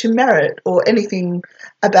opposed to merit or anything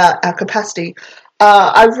about our capacity.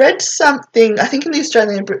 I read something, I think in the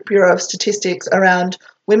Australian Bureau of Statistics, around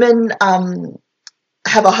women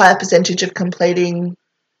have a higher percentage of completing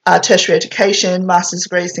tertiary education, master's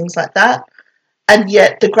degrees, things like that. And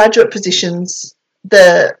yet the graduate positions,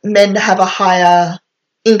 the men have a higher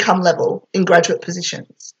income level in graduate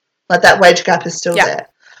positions. Like, that wage gap is still there.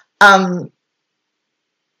 And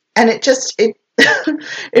it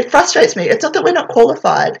it frustrates me. It's not that we're not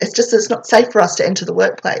qualified. It's just that it's not safe for us to enter the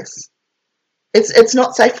workplace. It's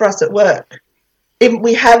not safe for us at work.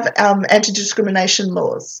 We have anti-discrimination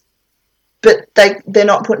laws, but they're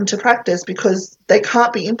not put into practice because they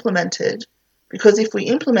can't be implemented. Because if we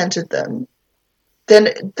implemented them, then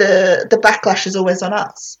the backlash is always on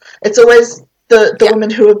us. It's always the women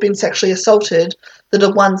who have been sexually assaulted that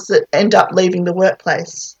are ones that end up leaving the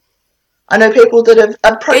workplace. I know people that have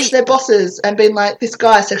approached their bosses and been like, this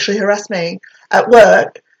guy sexually harassed me at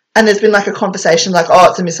work, and there's been like a conversation like, oh,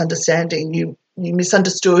 it's a misunderstanding. You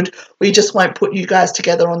misunderstood. We just won't put you guys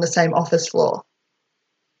together on the same office floor.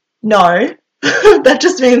 No, that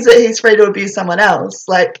just means that he's free to abuse someone else.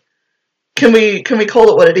 Like, can we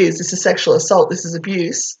call it what it is? This is sexual assault. This is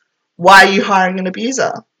abuse. Why are you hiring an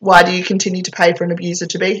abuser? Why do you continue to pay for an abuser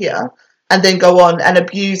to be here and then go on and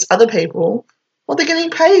abuse other people? Well, they're getting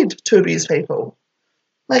paid to abuse people.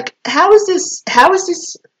 Like, how is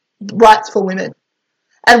this rights for women?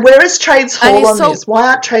 And where is Trades Hall on this? Why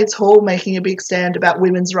aren't Trades Hall making a big stand about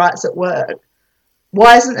women's rights at work?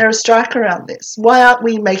 Why isn't there a strike around this? Why aren't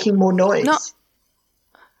we making more noise? No.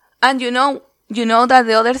 And you know that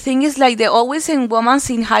the other thing is, like, they're always in women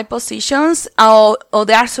in high positions, or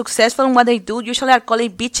they are successful in what they do. Usually are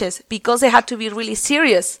called bitches because they have to be really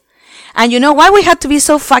serious. And you know why we have to be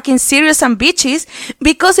so fucking serious and bitches?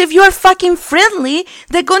 Because if you are fucking friendly,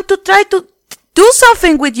 they're going to try to do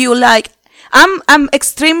something with you. Like, I'm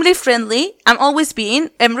extremely friendly. I'm always being.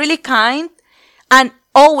 I'm really kind, and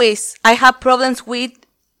always I have problems with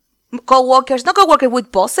co-workers, not co-workers,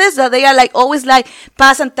 with bosses, that they are like always like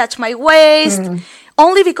pass and touch my waist,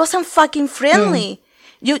 only because I'm fucking friendly.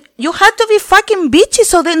 You have to be fucking bitchy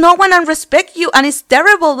so that no one can respect you, and it's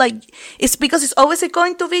terrible. Like, it's because it's always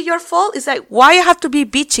going to be your fault. It's like, why you have to be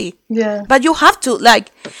bitchy? Yeah. But you have to.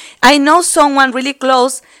 Like, I know someone really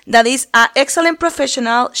close that is an excellent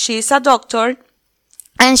professional. She's a doctor,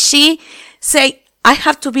 and she say, I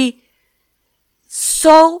have to be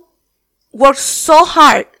work so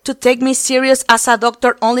hard to take me serious as a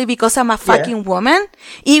doctor only because I'm a fucking woman.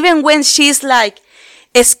 Even when she's like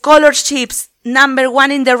scholarships,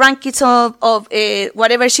 #1 in the rankings of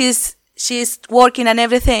whatever she's working and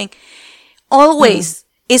everything, always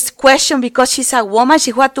is questioned because she's a woman.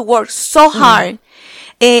 She had to work so hard.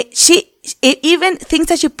 Even things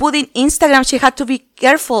that she put in Instagram, she had to be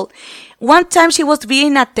careful. One time she was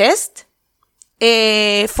doing a test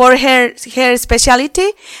for her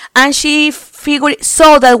specialty, and she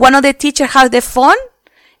saw that one of the teachers had the phone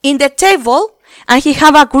in the table, and he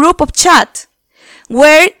had a group of chat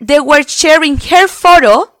where they were sharing her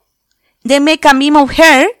photo. They make a meme of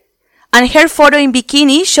her and her photo in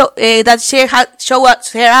bikini that she had show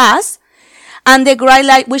us her ass, and the guy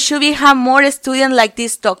like, we should have more students like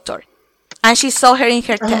this doctor. And she saw her in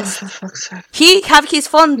her test. For fuck's sake. He had his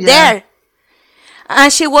phone there,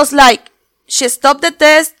 and she was like, she stopped the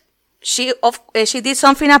test. She did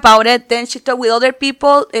something about it. Then she talked with other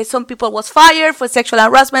people. Some people was fired for sexual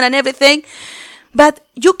harassment and everything. But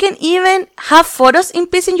you can even have photos in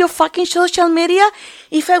peace in your fucking social media.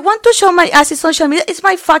 If I want to show my ass in social media, it's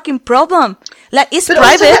my fucking problem. Like, it's But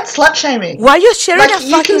private. also that's slut shaming. Why are you sharing Like, a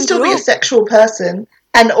you fucking can still be a group? sexual person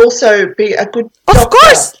and also be a good Of doctor.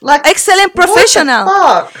 course, Like, excellent professional.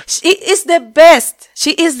 What the fuck? She is the best.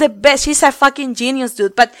 She is the best. She's a fucking genius,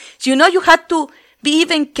 dude. But you had to be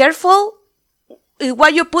even careful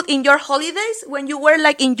what you put in your holidays when you were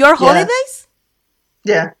like in your holidays.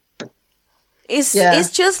 Yeah. It's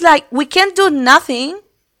just like, we can't do nothing.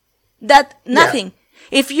 Nothing.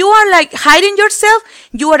 If you are like hiding yourself,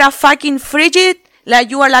 you are a fucking frigid, like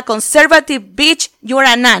you are like conservative bitch, you are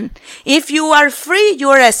a nun. If you are free, you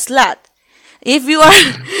are a slut. If you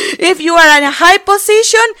are in a high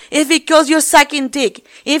position, it's because you're sucking dick.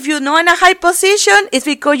 If you're not in a high position, it's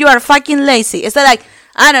because you are fucking lazy. It's like,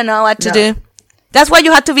 I don't know what to do. That's why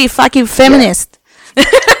you have to be fucking feminist.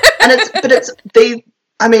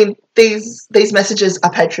 And these messages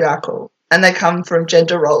are patriarchal, and they come from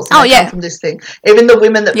gender roles, and they come from this thing. Even the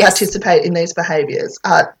women that participate in these behaviours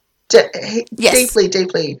are deeply,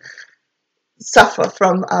 deeply suffer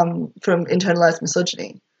from internalized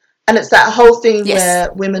misogyny. And it's that whole thing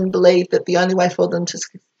where women believe that the only way for them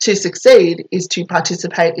to succeed is to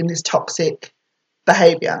participate in this toxic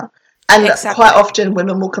behaviour. And quite often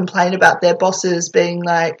women will complain about their bosses being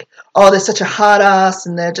like, oh, they're such a hard ass,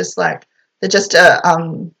 and they're just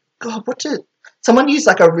someone used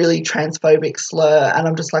like a really transphobic slur, and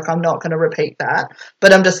I'm just like, I'm not going to repeat that.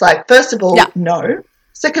 But I'm just like, first of all, no.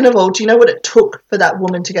 Second of all, do you know what it took for that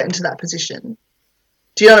woman to get into that position?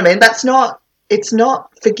 Do you know what I mean? It's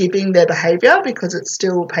not forgiving their behaviour, because it's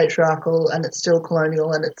still patriarchal and it's still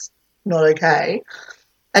colonial and it's not okay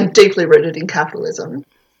and deeply rooted in capitalism.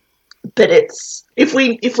 But it's, if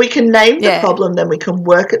we can name the problem, then we can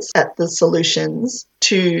work at the solutions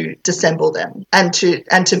to dissemble them and to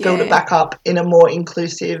build it back up in a more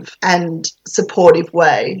inclusive and supportive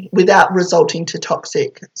way without resulting to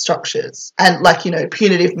toxic structures and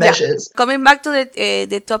punitive measures. Coming back to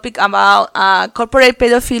the topic about corporate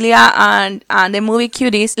pedophilia and the movie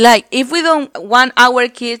Cuties, like, if we don't want our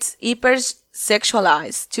kids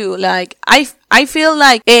hypersexualized too, like, I feel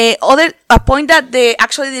like a point that the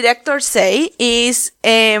actually director say is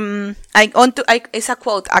it's a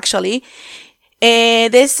quote actually.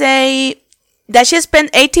 They say that she spent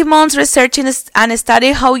 18 months researching and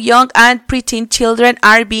studying how young and preteen children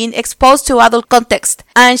are being exposed to adult context,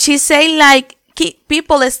 and she say like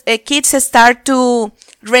kids start to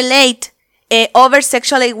relate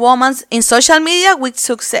over-sexualized women in social media with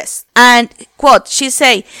success. And, quote, she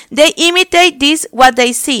say, they imitate this what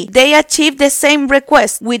they see. They achieve the same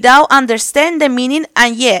request without understanding the meaning,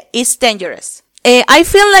 and it's dangerous. I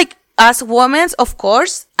feel like, as women, of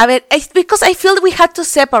course, because I feel we had to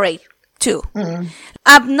separate too. Mm-hmm.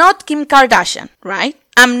 I'm not Kim Kardashian, right?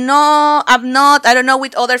 I'm not, I don't know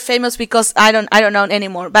with other famous, because I don't know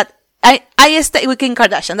anymore, but I stay with Kim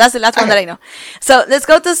Kardashian. That's the last one that I know. So let's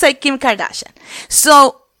go to say Kim Kardashian.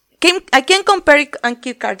 So I can compare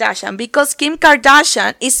Kim Kardashian because Kim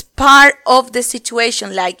Kardashian is part of the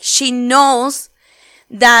situation. Like, she knows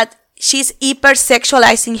that she's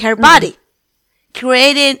hypersexualizing her body,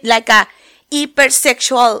 creating like a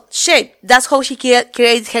hypersexual shape. That's how she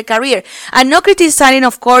creates her career. I'm not criticizing,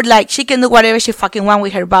 of course, like she can do whatever she fucking want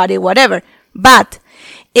with her body, whatever. But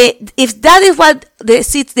if that is what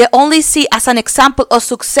they only see as an example of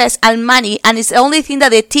success and money, and it's the only thing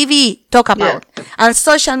that the TV talk about and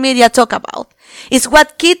social media talk about, it's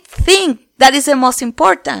what kids think that is the most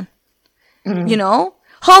important. You know?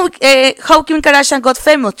 How Kim Kardashian got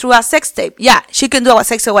famous through a sex tape. Yeah, she can do a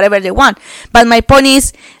sex tape, whatever they want. But my point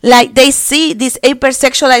is, like, they see this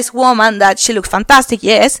hypersexualized woman that she looks fantastic,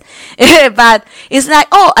 yes. But it's like,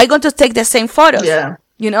 oh, I'm going to take the same photos. Yeah.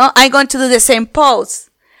 You know, I'm going to do the same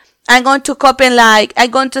pose. I'm going to copy, like,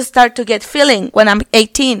 I'm going to start to get feeling when I'm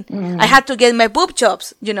 18. I had to get my boob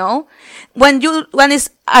jobs, you know. When it's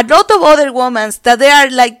a lot of other women that they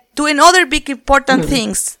are, like, doing other big important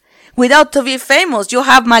things. Without to be famous, you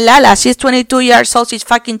have Malala. She's 22 years old. She's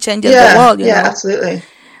fucking changing the world. You know? Absolutely.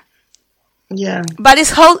 Yeah. But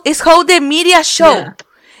it's how the media show. Yeah.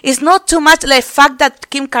 It's not too much like the fact that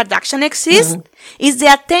Kim Kardashian exists. It's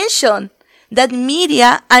the attention that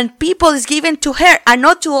media and people is given to her, and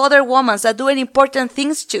not to other women that doing important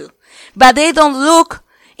things too. But they don't look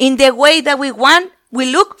in the way that we want. We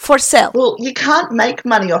look for sale. Well, you can't make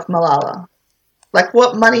money off Malala. Like,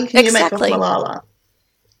 what money can you make off Malala?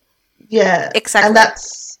 Yeah, exactly.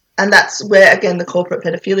 And that's where, again, the corporate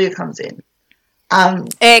pedophilia comes in.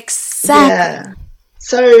 Exactly. Yeah.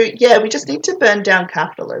 So, yeah, we just need to burn down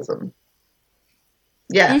capitalism.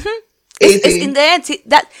 Yeah. It's in the end,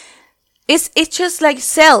 it's just like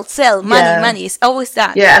sell, money. It's always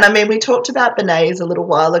that. Yeah, and I mean, we talked about Bernays a little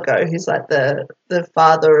while ago, who's like the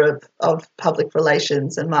father of public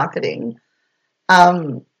relations and marketing.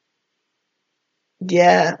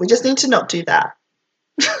 Yeah, we just need to not do that.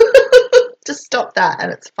 Just stop that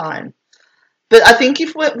and it's fine. But I think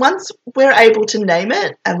once we're able to name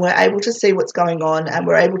it and we're able to see what's going on and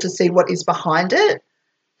we're able to see what is behind it,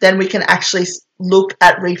 then we can actually look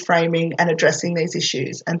at reframing and addressing these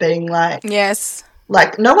issues and being like, yes,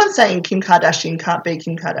 like, no one's saying Kim Kardashian can't be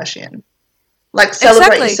Kim Kardashian. Like,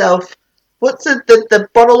 celebrate yourself. What's the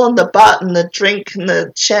bottle on the butt and the drink and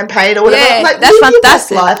the champagne or whatever? Yeah, like, that's live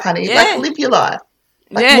fantastic. Your best life, honey. Yeah. Like, live your life.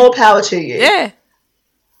 Like, more power to you. Yeah.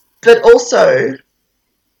 But also,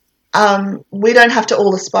 we don't have to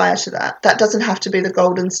all aspire to that. That doesn't have to be the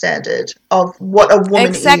golden standard of what a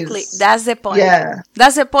woman is. Exactly. That's the point. Yeah.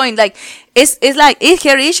 That's the point. Like, it's like, it's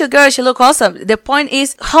her issue, girl. She look awesome. The point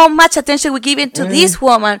is how much attention we give into this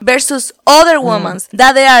woman versus other women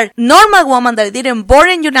that they are normal women that didn't born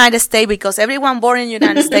in United States, because everyone born in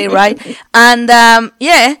United States, right? And,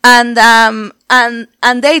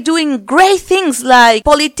 and they doing great things like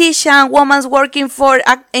politician, women working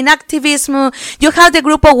in activism. You have the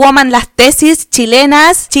group of women, Las Tesis,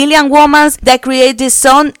 Chilean women that create this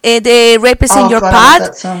song, they represent your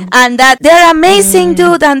path. And that they're amazing,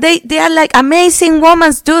 dude. And they are like amazing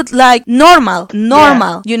women, dude. Like normal,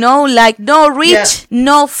 you know, like no rich,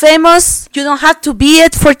 no famous. You don't have to be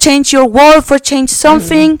it for change your world, for change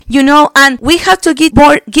something, you know. And we have to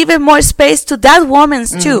give it more space to that women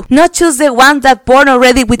too. Not just the one that born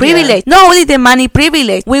already with privilege. Not only the money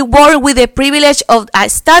privilege. We born with the privilege of a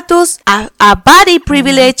status, a body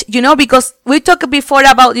privilege, you know, because we talked before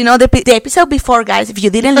about, you know, the episode before, guys. If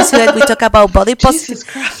you didn't listen to it, we talk about body positive.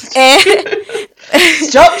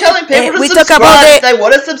 Stop telling people to subscribe. Talk about if they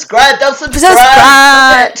want to subscribe, they'll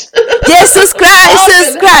subscribe. Yes,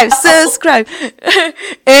 subscribe.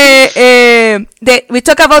 We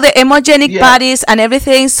talk about the emogenic bodies and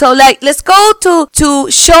everything. So, like, let's go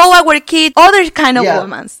to show our kid other kind of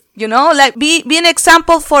women. You know, like be an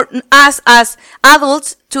example for us as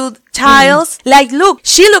adults to childs. Like, look,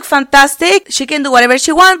 she look fantastic. She can do whatever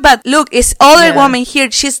she wants. But look, it's other woman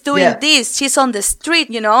here. She's doing this. She's on the street.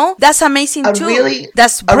 You know, that's amazing too.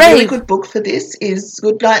 That's brave. A really good book for this is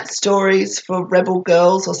Goodnight Stories for Rebel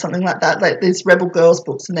Girls or something like that. Like, there's Rebel Girls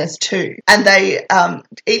books and there's 2, and they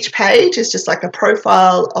each page is just like a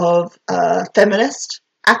profile of a feminist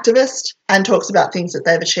activist and talks about things that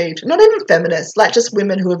they've achieved. Not even feminists, like just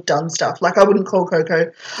women who have done stuff. Like, I wouldn't call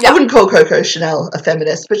Coco Chanel a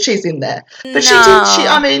feminist, but she's in there. But she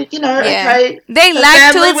I mean, you know, okay. They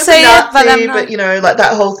like to say it, but I'm not. But, you know, like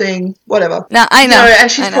that whole thing, whatever. No, I know. You know, and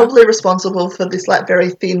she's probably responsible for this, like,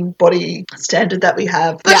 very thin body standard that we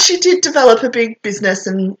have. But she did develop a big business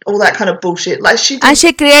and all that kind of bullshit. Like, she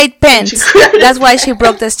created pants. That's why she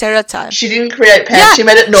broke the stereotype. She didn't create pants. She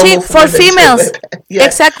made it normal for females.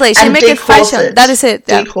 Exactly. She made it fashion. That is it.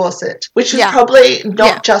 De-corset, which is probably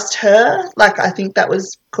not just her. Like, I think that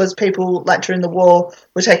was because people, like, during the war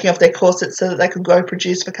were taking off their corsets so that they could go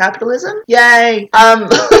produce for capitalism. Yay.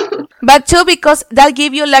 But too, because that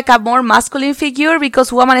give you like a more masculine figure,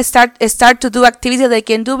 because women start to do activities they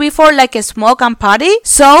can do before, like a smoke and party.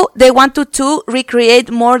 So they want to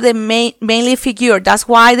recreate more the mainly figure. That's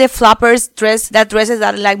why the flappers dresses that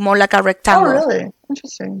are like more like a rectangle. Oh, really?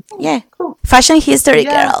 Interesting. Yeah. Cool. Fashion history,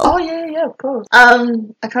 Yeah. girl. Oh, yeah, of course. I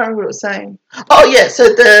can't remember what it was saying. Oh, yeah, so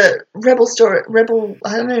the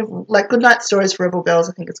I don't know, like Goodnight Stories for Rebel Girls,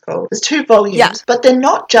 I think it's called. There's 2 volumes, but they're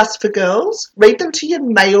not just for girls. Read them to your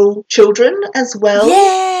male children as well.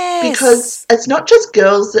 Yes. Because it's not just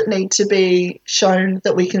girls that need to be shown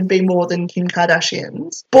that we can be more than Kim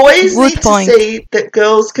Kardashians. Boys need to see that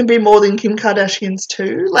girls can be more than Kim Kardashians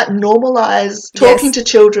too. Like, normalize talking to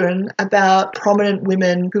children about prominent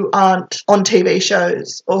women who aren't on TV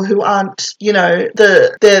shows or who aren't, you know,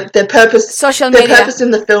 their purpose. Social media. Their purpose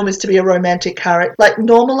in the film is to be a romantic character. Like,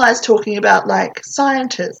 normalize talking about like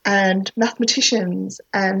scientists and mathematicians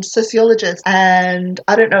and sociologists. And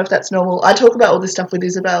I don't know if that's normal. I talk about all this stuff with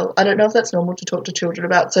Isabel. I don't know if that's normal to talk to children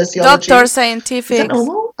about sociology. Doctor, scientific. Is that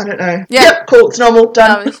normal? I don't know. Yeah. Yep, cool. It's normal.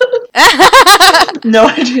 Done. No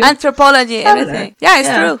idea. Anthropology, everything.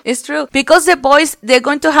 Yeah, it's true. Because the boys, they're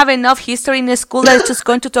going to have enough history in the school that it's just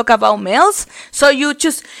going to talk about males. So you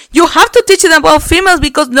have to teach them about females,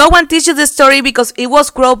 because no one teaches the story because it was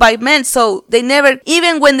grown by men. So they never,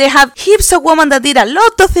 even when they have heaps of women that did a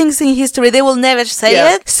lot of things in history, they will never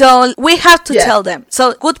say it. So we have to tell them.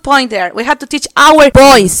 So good point there. We have to teach our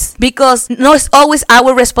boys, because no, it's always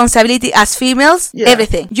our responsibility as females.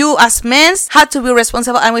 Everything. You as men have to be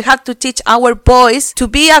responsible, and we have to teach our boys to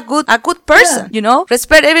be a good person. You know,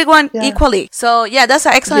 respect everyone equally. So that's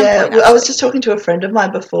an excellent point. I was just talking to a friend of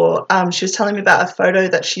mine before. She was telling me about a photo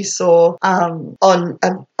that she saw of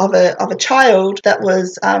a child that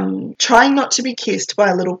was trying not to be kissed by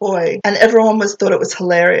a little boy, and everyone thought it was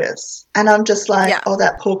hilarious. And I'm just like, oh,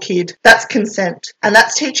 that poor kid. That's consent, and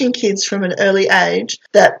that's teaching kids from an early age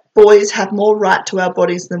that boys have more right to our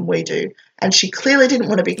bodies than we do. And she clearly didn't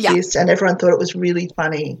want to be kissed, and everyone thought it was really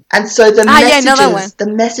funny. And so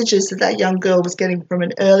the messages that young girl was getting from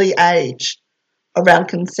an early age around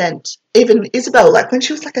consent. Even Isabel, like when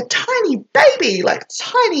she was like a tiny baby, like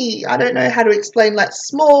tiny, I don't know how to explain, like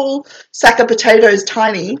small sack of potatoes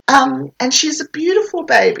tiny. And she's a beautiful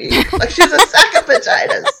baby. Like, she's a sack of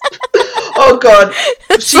potatoes. Oh God.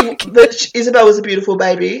 Isabel was a beautiful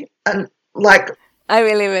baby. And like, I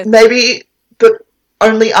believe it. Maybe, but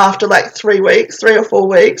only after like 3 or 4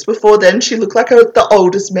 weeks. Before then, she looked like the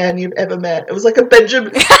oldest man you've ever met. It was like a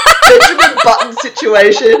Benjamin Button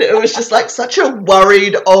situation. It was just like such a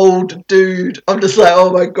worried old dude. I'm just like,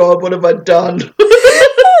 oh my God, what have I done?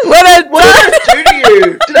 What did I do to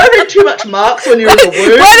you? Did I make too much marks when you were in the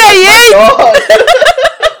womb? What are you? Oh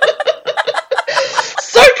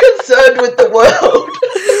so concerned with the world.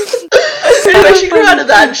 Anyway, she grew out of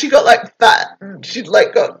that and she got like fat. And she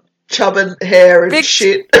like got chubbing hair and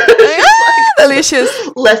shit. Like, delicious.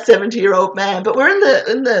 Less 70-year-old man. But we're in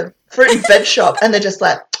the fruit and veg shop, and they're just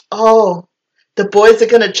like, oh, the boys are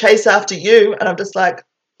going to chase after you. And I'm just like,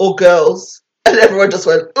 or girls. And everyone just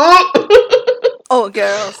went, oh. Oh,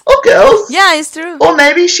 girls. Or girls. Yeah, it's true. Or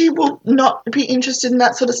maybe she will not be interested in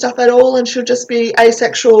that sort of stuff at all, and she'll just be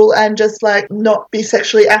asexual and just like not be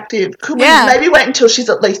sexually active. Could we maybe wait until she's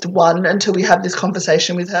at least 1 until we have this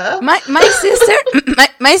conversation with her? My sister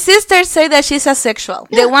my sister say that she's asexual.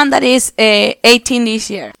 The one that is 18 this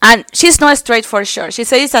year. And she's not straight for sure. She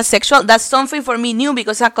says it's asexual. That's something for me new,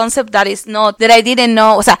 because it's a concept that I didn't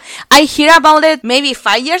know. O sea, I hear about it maybe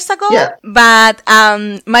 5 years ago. Yeah. But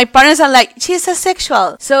my parents are like, she's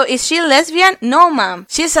asexual. So is she lesbian? No, ma'am.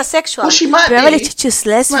 She's asexual. Well, she might Probably be. She's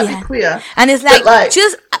lesbian. Might be queer. And it's like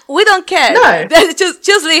we don't care. No.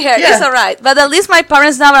 just leave her. Yeah. It's all right. But at least my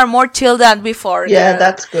parents now are more chill than before. Yeah,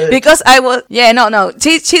 that's good. Because I was, no.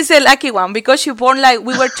 She's a lucky one, because she born like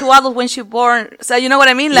we were 2 adults when she born. So you know what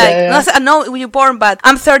I mean? Like, no, you born, but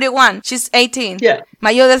I'm 31. She's 18. Yeah.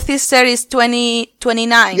 My other sister is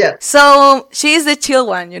 29. Yeah. So she is the chill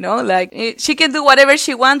one, you know? Like, she can do whatever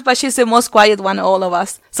she wants, but she's the most quiet one of all of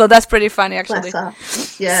us. So that's pretty funny, actually. Bless her.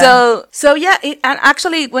 Yeah. So yeah, and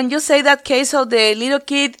actually, when you say that case of the little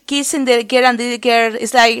kid kissing the girl and the girl,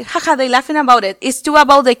 it's like, haha, they laughing about it. It's too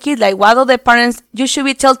about the kid. Like, what are the parents? You should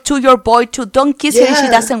be tell to your boy to don't kiss her if she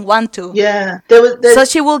doesn't want to. Yeah. So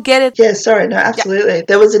she will get it. Yeah, sorry. No, absolutely. Yeah.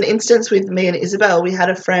 There was an instance with me and Isabel. We had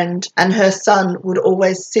a friend, and her son would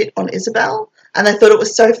always sit on Isabel. And I thought it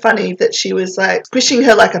was so funny that she was like squishing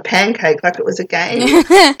her like a pancake, like it was a game.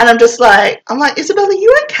 And I'm like, Isabel, are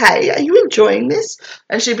you okay? Are you enjoying this?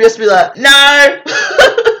 And she'd just be like, no.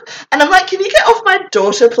 And I'm like, can you get off my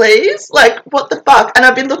daughter, please? Like, what the fuck? And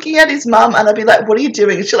I've been looking at his mum and I'd be like, what are you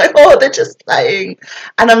doing? And she's like, oh, they're just playing.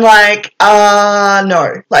 And I'm like,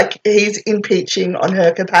 no. Like, he's impeaching on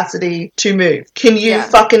her capacity to move. Can you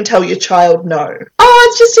fucking tell your child no? Oh,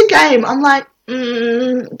 it's just a game. I'm like,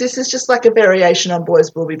 this is just like a variation on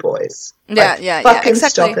Boys Will Be Boys. Yeah, like, fucking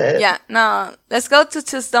exactly. stop it. Yeah, no. Let's go to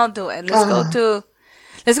just don't do it.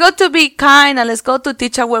 Let's go to be kind, and let's go to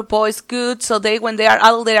teach our boys good, so when they are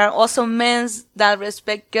adult, they are also men that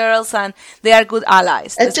respect girls and they are good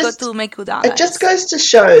allies. Let's go to make good allies. It just goes to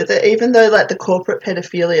show that even though like the corporate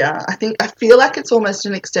pedophilia, I feel like it's almost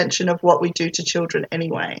an extension of what we do to children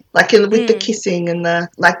anyway. Like with the kissing and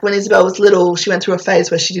like when Isabel was little, she went through a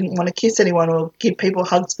phase where she didn't want to kiss anyone or give people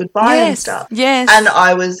hugs goodbye and stuff. Yes. And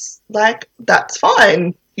I was like, that's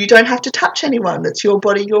fine. You don't have to touch anyone. It's your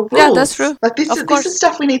body, your rules. Yeah, that's true. Like this is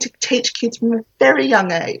stuff we need to teach kids from a very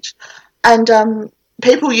young age. And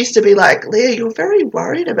people used to be like, Leah, you're very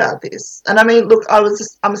worried about this. And I mean, look,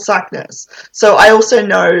 I'm a psych nurse, so I also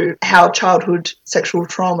know how childhood sexual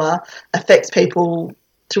trauma affects people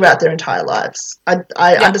throughout their entire lives.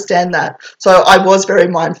 I understand that. So I was very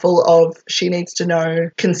mindful of she needs to know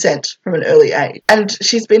consent from an early age. And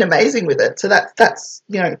she's been amazing with it. So that's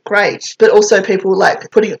great. But also people like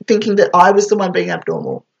thinking that I was the one being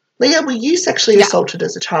abnormal. Leah, were you sexually assaulted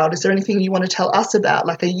as a child? Is there anything you want to tell us about?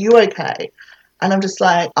 Like, are you okay? And I'm just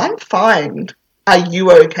like, I'm fine. Are you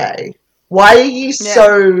okay? Why are you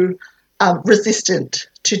so resistant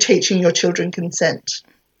to teaching your children consent?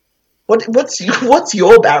 What's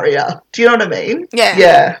your barrier? Do you know what I mean? Yeah.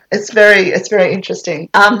 Yeah. It's very interesting.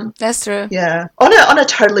 That's true. Yeah. On a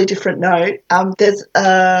totally different note, there's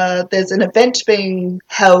an event being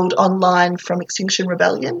held online from Extinction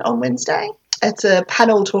Rebellion on Wednesday. It's a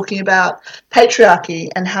panel talking about patriarchy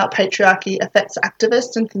and how patriarchy affects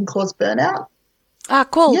activists and can cause burnout. Ah,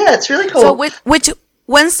 cool. Yeah, it's really cool. So which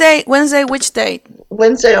Wednesday, which date?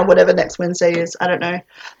 Wednesday or whatever next Wednesday is, I don't know.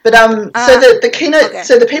 But so the keynote,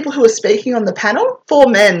 so the people who are speaking on the panel, 4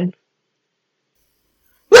 men.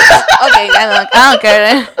 Okay, I don't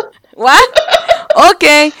care. What?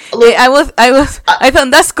 Okay. Look, I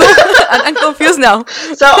thought that's cool. I'm confused now.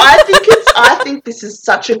 So I think this is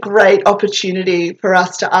such a great opportunity for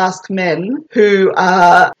us to ask men who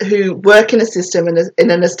work in a system, in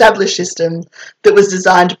an established system that was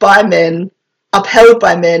designed by men, upheld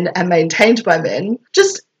by men and maintained by men,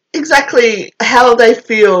 just exactly how they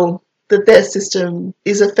feel that their system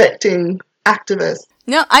is affecting activists.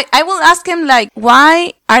 No, I will ask him, like,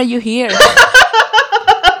 why are you here?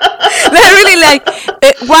 Really, like,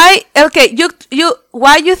 why? Okay,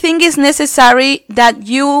 why you think it's necessary that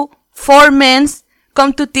you 4 men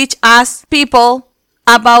come to teach us people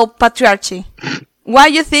about patriarchy? Why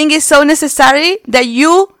you think it's so necessary that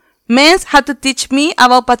you men have to teach me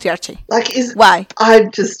about patriarchy? Why?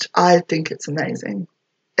 I think it's amazing.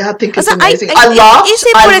 I think it's so amazing.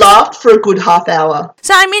 I laughed for a good half hour.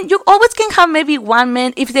 So, I mean, you always can have maybe 1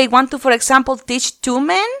 man if they want to, for example, teach 2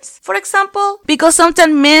 men, for example. Because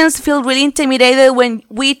sometimes men feel really intimidated when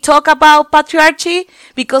we talk about patriarchy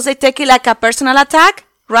because they take it like a personal attack,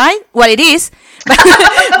 right? What it is.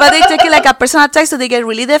 But they take it like a personal attack, so they get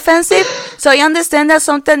really defensive. So I understand that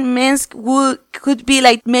sometimes men could be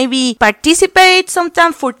like maybe participate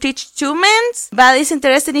sometimes for teach 2 men, but it's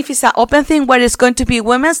interesting if it's an open thing where it's going to be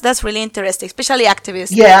women's. That's really interesting, especially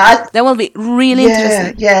activists. Yeah, that will be really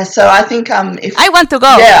interesting. Yeah. So I think if I want to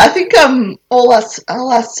go. Yeah, I think all us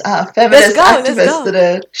feminist activists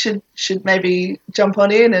that should maybe jump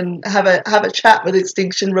on in and have a chat with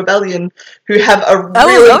Extinction Rebellion, who have a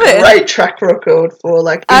really great track record for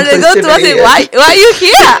like inclusivity. Why are you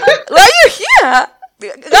here? Why are you here?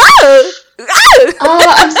 Go!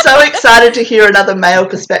 Oh, I'm so excited to hear another male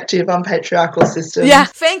perspective on patriarchal systems. Yeah,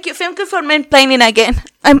 thank you for mansplaining again.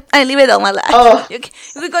 I leave it all my life. Oh.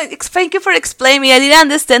 Thank you for explaining me. I didn't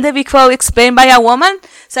understand it before explained by a woman.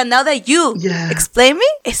 So now that you explain me,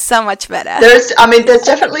 it's so much better. There's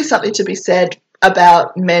definitely something to be said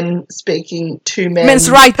about men speaking to men. Men's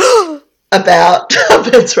right. About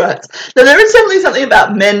men's rights. Now, there is definitely something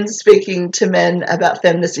about men speaking to men about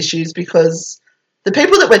feminist issues, because the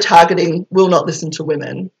people that we're targeting will not listen to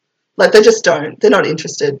women. Like, they just don't. They're not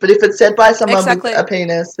interested. But if it's said by someone with a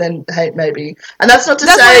penis, then, hey, maybe. And that's not to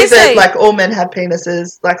say that, like, all men have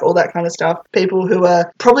penises, like, all that kind of stuff. People who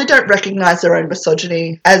probably don't recognise their own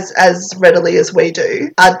misogyny as readily as we do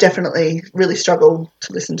definitely really struggle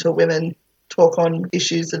to listen to women talk on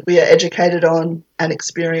issues that we are educated on and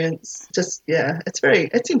experience. Just,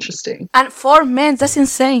 it's interesting. And 4 men, that's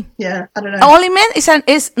insane. Yeah, I don't know. Only men?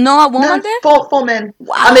 Is no a woman there? Four men.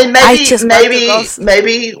 Wow. I mean, I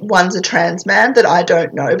maybe one's a trans man that I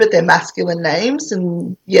don't know, but they're masculine names,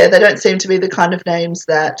 and they don't seem to be the kind of names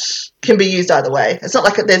that can be used either way. It's not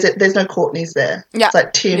like there's no Courtneys there. Yeah. It's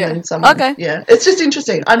like Tim and someone. Okay. Yeah, it's just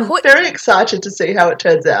interesting. I'm very excited to see how it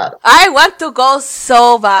turns out. I want to go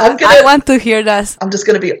so bad. I want to hear that. I'm just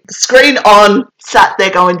going to be screen on, sat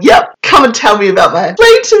there going, yep, come and tell me about my...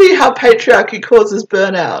 Explain to me how patriarchy causes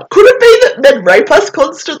burnout. Could it be that men rape us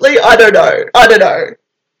constantly? I don't know.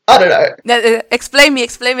 Explain me.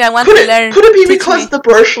 I want to learn. Could it be because the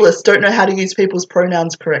brocialists don't know how to use people's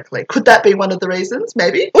pronouns correctly? Could that be one of the reasons?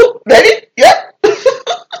 Maybe. Oh, maybe. Yeah. Is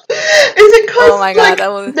it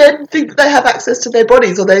because men think they have access to their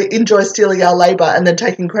bodies, or they enjoy stealing our labour and then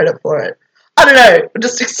taking credit for it? I don't know. I'm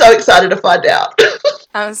just so excited to find out.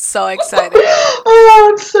 I'm so excited.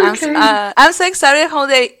 I'm so keen. I'm so excited how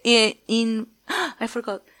they I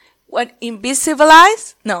forgot. What,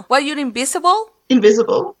 invisibilize? No. What, you're invisible?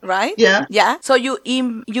 Invisible. Right? Yeah. Yeah. So you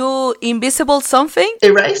invisible something?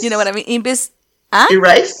 Erase. You know what I mean?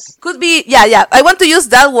 Erase? Could be, yeah. I want to use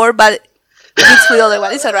that word, but it's with the other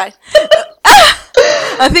one. It's alright.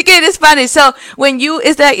 I'm thinking in Spanish. So when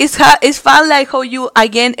it's fun like how you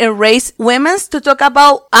again erase women's to talk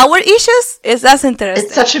about our issues. That's interesting.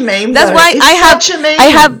 It's such a meme. That's why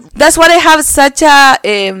that's why I have such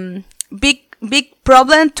a big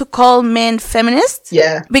problem to call men feminists.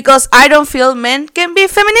 Yeah. Because I don't feel men can be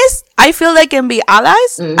feminists. I feel they can be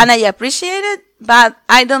allies, and I appreciate it. But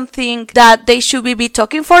I don't think that they should be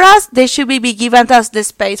talking for us. They should be giving us the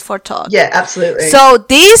space for talk. Yeah, absolutely. So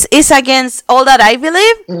this is against all that I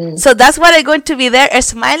believe. So that's why I'm going to be there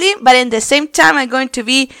smiling. But in the same time, I'm going to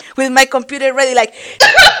be with my computer ready like...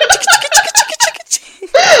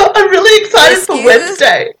 I'm really excited for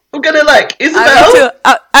Wednesday. I'm going to Isabel.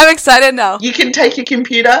 I'm excited now. You can take your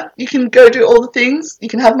computer. You can go do all the things. You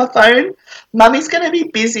can have my phone. Mummy's going to be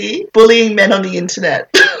busy bullying men on the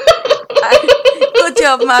internet. Good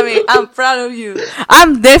job, Mommy. I'm proud of you.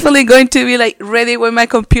 I'm definitely going to be ready with my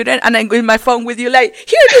computer and I'm with my phone with you here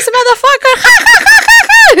this motherfucker.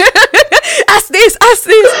 Ask this.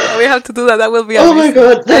 We have to do that. That will be amazing. Oh my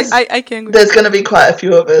God. I can't. There's going to be quite a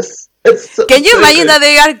few of us. Can you imagine that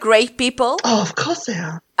they are great people? Oh, of course they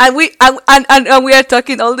are. And we are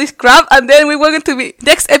talking all this crap, and then we're going to be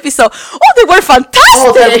next episode. Oh, they were fantastic.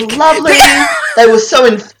 Oh, they were lovely. They were so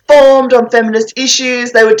informed on feminist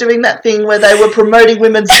issues. They were doing that thing where they were promoting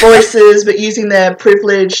women's voices, but using their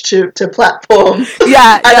privilege to platform.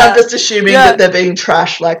 Yeah, and I'm just assuming that they're being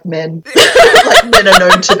trash like men, like men are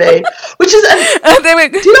known to be. Which is,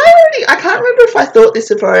 I can't remember if I thought this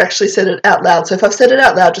before I actually said it out loud. So if I've said it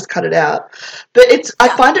out loud, just cut it out. But I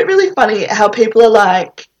find it really funny how people are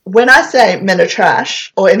like, when I say men are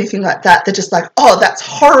trash or anything like that, they're just like, oh, that's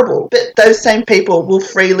horrible. But those same people will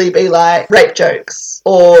freely be like rape jokes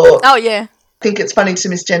or... Oh, yeah. think it's funny to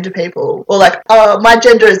misgender people, or oh, my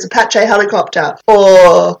gender is Apache helicopter,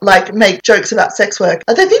 or make jokes about sex work.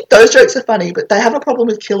 They think those jokes are funny, but they have a problem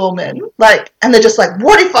with kill all men. And they're just like,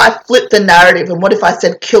 what if I flip the narrative and what if I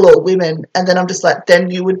said kill all women? And then I'm just like, then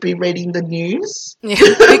you would be reading the news. Yeah,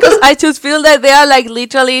 because I just feel that they are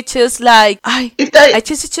literally just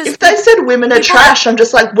if they said women are trash, I'm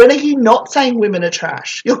just like, when are you not saying women are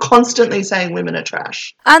trash? You're constantly saying women are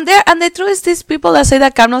trash. And the truth is, these people that say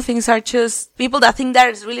that kind of things are just people that think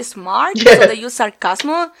they're really smart, so they use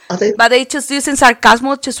sarcasm, but they just using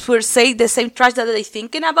sarcasm just for say the same trash that they're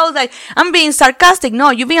thinking about. I'm being sarcastic.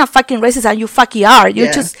 No, you're being a fucking racist, and you fucking are.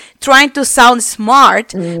 You're just trying to sound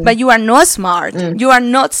smart, but you are not smart. You are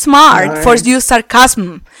not smart for use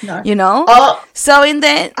sarcasm. No. You know. So in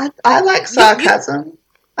the I like sarcasm.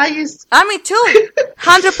 Me too,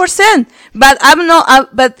 100%. But I'm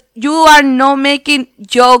not. But you are not making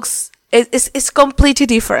jokes. It's completely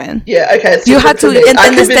different. Yeah, okay. You have to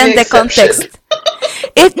understand the context.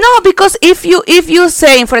 Because if you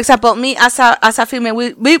saying, for example, me as a female,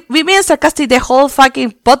 we being sarcastic the whole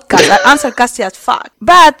fucking podcast. I'm sarcastic as fuck.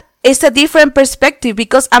 But it's a different perspective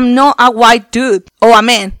because I'm not a white dude or a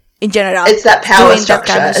man in general. It's that power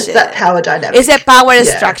structure. That pour dynamic. It's a power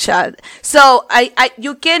structure. So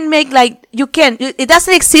you can make it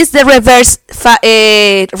doesn't exist the reverse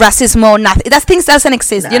racism or nothing. That things doesn't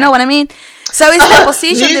exist. No. You know what I mean? So it's the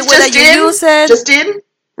position, the way that you use it. Justin,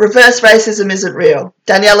 reverse racism isn't real.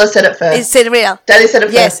 Daniela said it first. It's real. Danny said it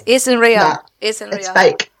first. Yes, it's real. Nah, it's real. It's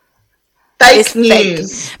fake. Fake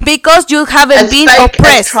news. Fake. Because you haven't been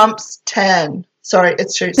oppressed. Trump's tan. Sorry,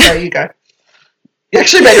 it's true. Sorry, you go. You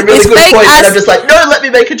actually made a really It's good fake point, and as- I'm just like, no, let me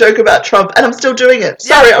make a joke about Trump, and I'm still doing it.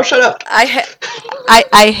 Sorry, I'll shut up.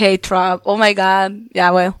 I hate Trump. Oh my god.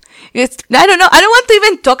 Yeah, well, I don't know. I don't want to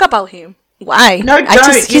even talk about him. Why? No, I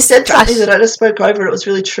don't. You he's said trash. something that I just spoke over. It was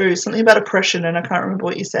really true. Something about oppression, and I can't remember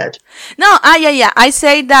what you said. No, yeah. I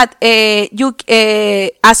say that you,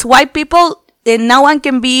 as white people, no one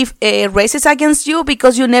can be racist against you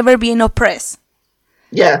because you never been oppressed.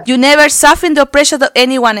 Yeah. You never suffer the oppression of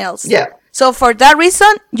anyone else. Yeah. So for that reason,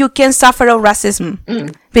 you can suffer of racism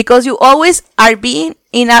because you always are being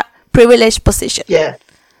in a privileged position. Yeah.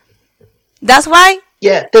 That's why.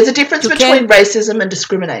 Yeah. There's a difference You between can- racism and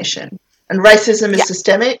discrimination. And racism is Yeah.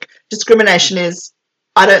 systemic. Discrimination is,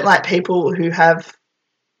 I don't like people who have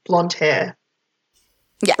blonde hair.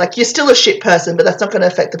 Yeah. Like, you're still a shit person, but that's not going to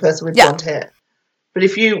affect the person with Yeah. blonde hair. But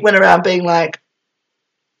if you went around being like,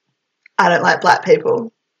 I don't like black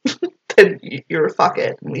people, then you're a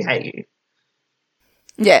fuckhead and we hate you.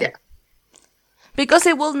 Yeah. Because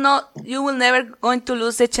you will never going to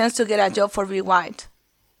lose the chance to get a job for being white.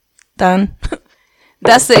 Done.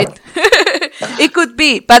 That's it. It could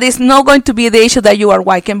be, but it's not going to be the issue that you are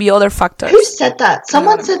white. It can be other factors. Who said that?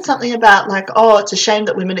 Someone said something about like, oh, it's a shame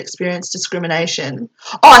that women experience discrimination.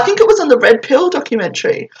 Oh, I think it was on the Red Pill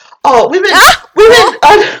documentary. Oh,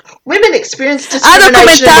 women experience discrimination in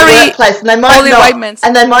the documentary, workplace, and they might only white men.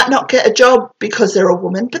 not get a job because they're a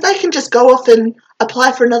woman, but they can just go off and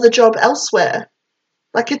apply for another job elsewhere.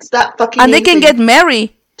 Like, it's that fucking And they easy. can get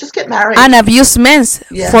married Just get married. and abuse men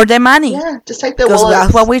Yeah. for the money. Yeah, just take their Because wallets.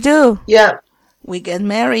 that's what we do. Yeah, We get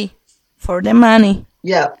married for the money.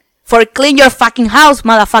 yeah. For clean your fucking house,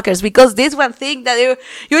 motherfuckers. Because this one thing that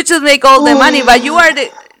you should make all the money, but you are the,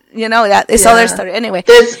 that is Yeah. other story. Anyway.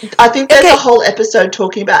 I think there's Okay. a whole episode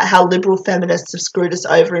talking about how liberal feminists have screwed us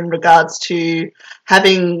over in regards to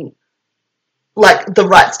having, like, the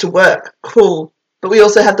rights to work. Cool. But we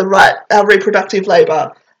also have our reproductive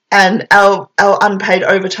labour and our unpaid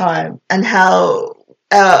overtime and how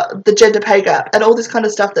the gender pay gap and all this kind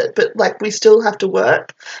of stuff but like we still have to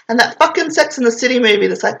work. And that fucking Sex and the City movie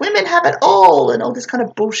that's like, women have it all and all this kind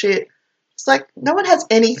of bullshit. It's like, no one has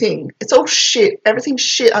anything. It's all shit. Everything's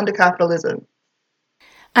shit under capitalism.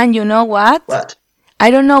 And you know what? What?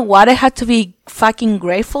 I don't know what I had to be fucking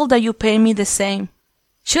grateful that you pay me the same.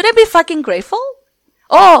 Should I be fucking grateful?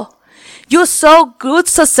 Oh, you're so good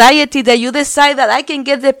society that you decide that I can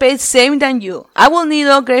get the pay same than you. I will need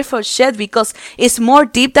no grateful shit because it's more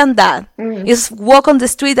deep than that. It's walk on the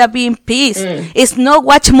street and be in peace. It's not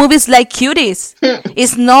watch movies like Cuties.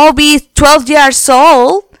 It's not be 12 years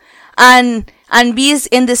old and be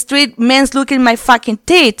in the street, men's looking my fucking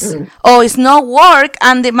tits. Or it's not work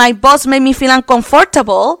and my boss made me feel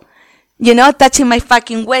uncomfortable, touching my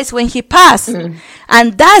fucking waist when he passed.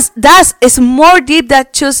 And that's is more deep than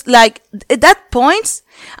just like, that points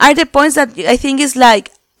are the points that I think is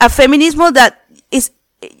like a feminism that is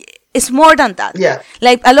more than that. Yeah.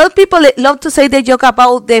 Like a lot of people love to say the joke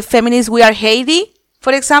about the feminists we are Haiti,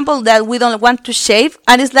 for example, that we don't want to shave.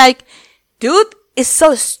 And it's like, dude, it's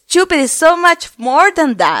so stupid. It's so much more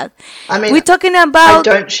than that. I mean, we're talking about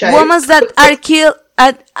I don't shave. women that are killed.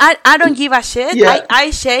 I don't give a shit. Yeah. I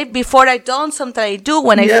shave before I don't. Sometimes I do.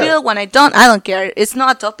 When I Yeah. feel, when I don't, I don't care. It's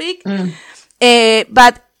not a topic.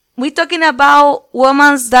 But we're talking about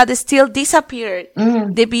women that still disappeared.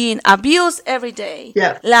 They're being abused every day.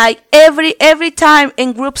 Yeah. Like every time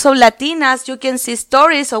in groups of Latinas, you can see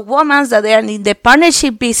stories of women that they are in the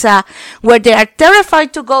partnership visa where they are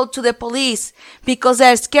terrified to go to the police because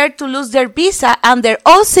they are scared to lose their visa and their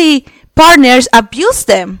Aussie partners abuse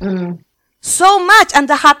them. So much, and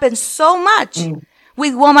that happens so much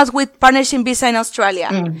with women with partnership visa in Australia,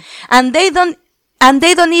 and they don't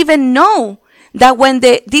even know that when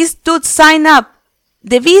these dudes sign up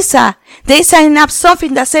the visa, they sign up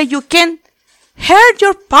something that says you can hurt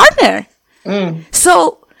your partner.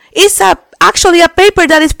 So it's actually a paper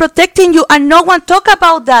that is protecting you, and no one talk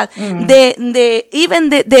about that. Even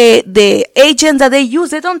the agents that they use,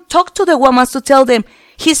 they don't talk to the women to tell them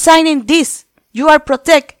he's signing this. You are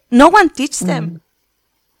protected. No one teaches them.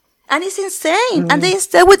 And it's insane. And they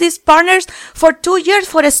stay with these partners for 2 years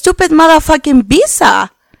for a stupid motherfucking visa.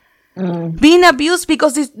 Being abused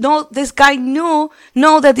because this guy know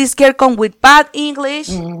that this girl come with bad English.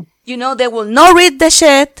 They will not read the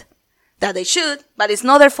shit that they should, but it's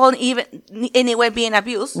not their fault even anyway being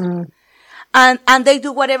abused. And they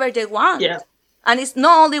do whatever they want. Yeah. And it's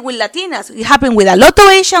not only with Latinas. It happened with a lot of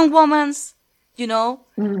Asian women.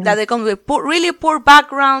 That they come with really poor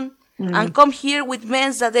background and come here with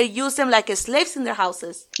men that they use them like slaves in their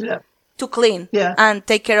houses Yeah. to clean Yeah. and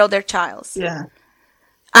take care of their child. Yeah.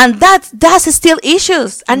 And that's still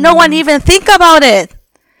issues. And no one even think about it.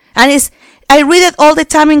 And I read it all the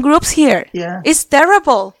time in groups here. Yeah. It's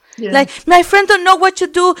terrible. Yeah. Like, my friend don't know what to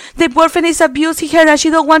do. The boyfriend is abusing her and she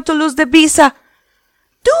don't want to lose the visa.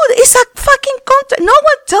 Dude, it's a fucking contract. No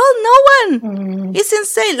one tell no one. It's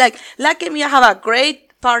insane. Like me, I have a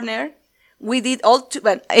great partner. We did all,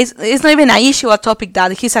 but it's not even an issue, a topic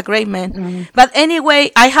that he's a great man. But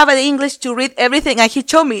anyway, I have an English to read everything, and he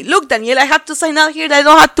told me, look, Danielle, I have to sign out here that I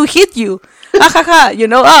don't have to hit you. You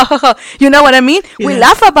know, you know what I mean? Yeah. We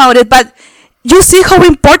laugh about it, but you see how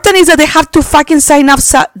important it is that they have to fucking sign up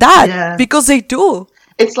that Yeah. because they do.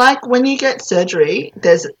 It's like when you get surgery,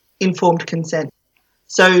 there's informed consent.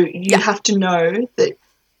 So you have to know that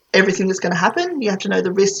everything that's going to happen, you have to know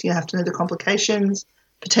the risks, you have to know the complications,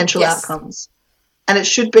 potential outcomes. And it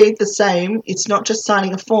should be the same. It's not just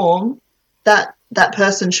signing a form. That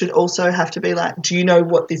person should also have to be like, do you know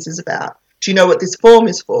what this is about? Do you know what this form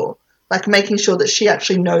is for? Like making sure that she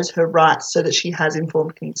actually knows her rights so that she has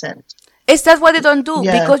informed consent. Is that what they don't do?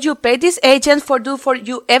 Yeah. Because you pay this agent do for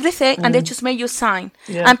you everything, and they just make you sign.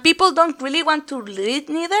 Yeah. And people don't really want to read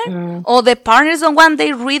neither, or the partners don't want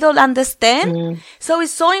they read or understand. So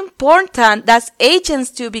it's so important that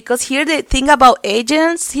agents do, because here the thing about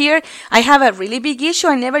agents here, I have a really big issue.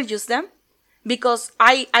 I never use them because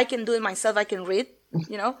I can do it myself. I can read.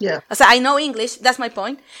 You know, so I know English. That's my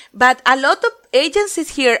point. But a lot of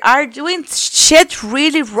agencies here are doing shit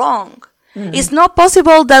really wrong. It's not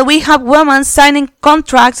possible that we have women signing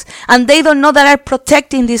contracts and they don't know that are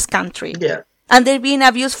protecting this country. Yeah. And they're being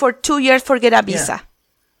abused for 2 years for get a visa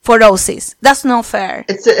for OCs. That's not fair.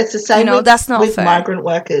 It's the same with, that's not with fair. migrant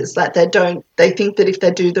workers. Like they think that if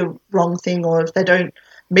they do the wrong thing or if they don't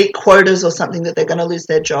meet quotas or something that they're going to lose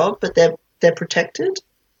their job, but they're protected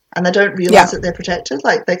and they don't realize that they're protected.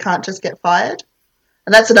 Like they can't just get fired.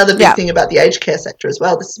 And that's another big thing about the aged care sector as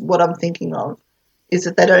well. This is what I'm thinking of. Is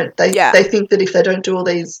that they think that if they don't do all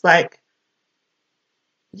these, if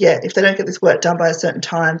they don't get this work done by a certain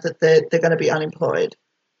time, that they're going to be unemployed,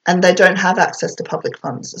 and they don't have access to public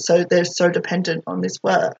funds, so they're so dependent on this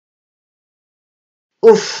work.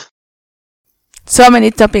 Oof. So many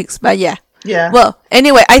topics, but yeah. Well,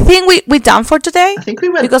 anyway, I think we're done for today. I think we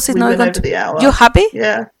went because it's we not went going over the hour. You happy?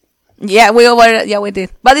 Yeah. Yeah, we did,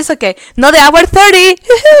 but it's okay. Not the hour 30,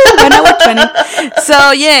 1 hour 20.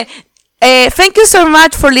 So yeah. Thank you so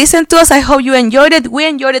much for listening to us. I hope you enjoyed it. We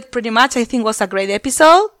enjoyed it pretty much. I think it was a great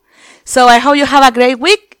episode. So I hope you have a great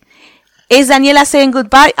week. It's Daniela saying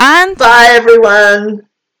goodbye and... Bye, everyone.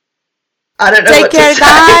 I don't know Take what care, to say.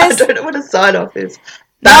 guys. I don't know what a sign off is.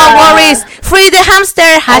 No Bye. worries. Free the hamster.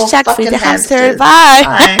 Hashtag free fucking the hamster. hamsters. Bye.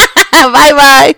 Bye. Bye-bye.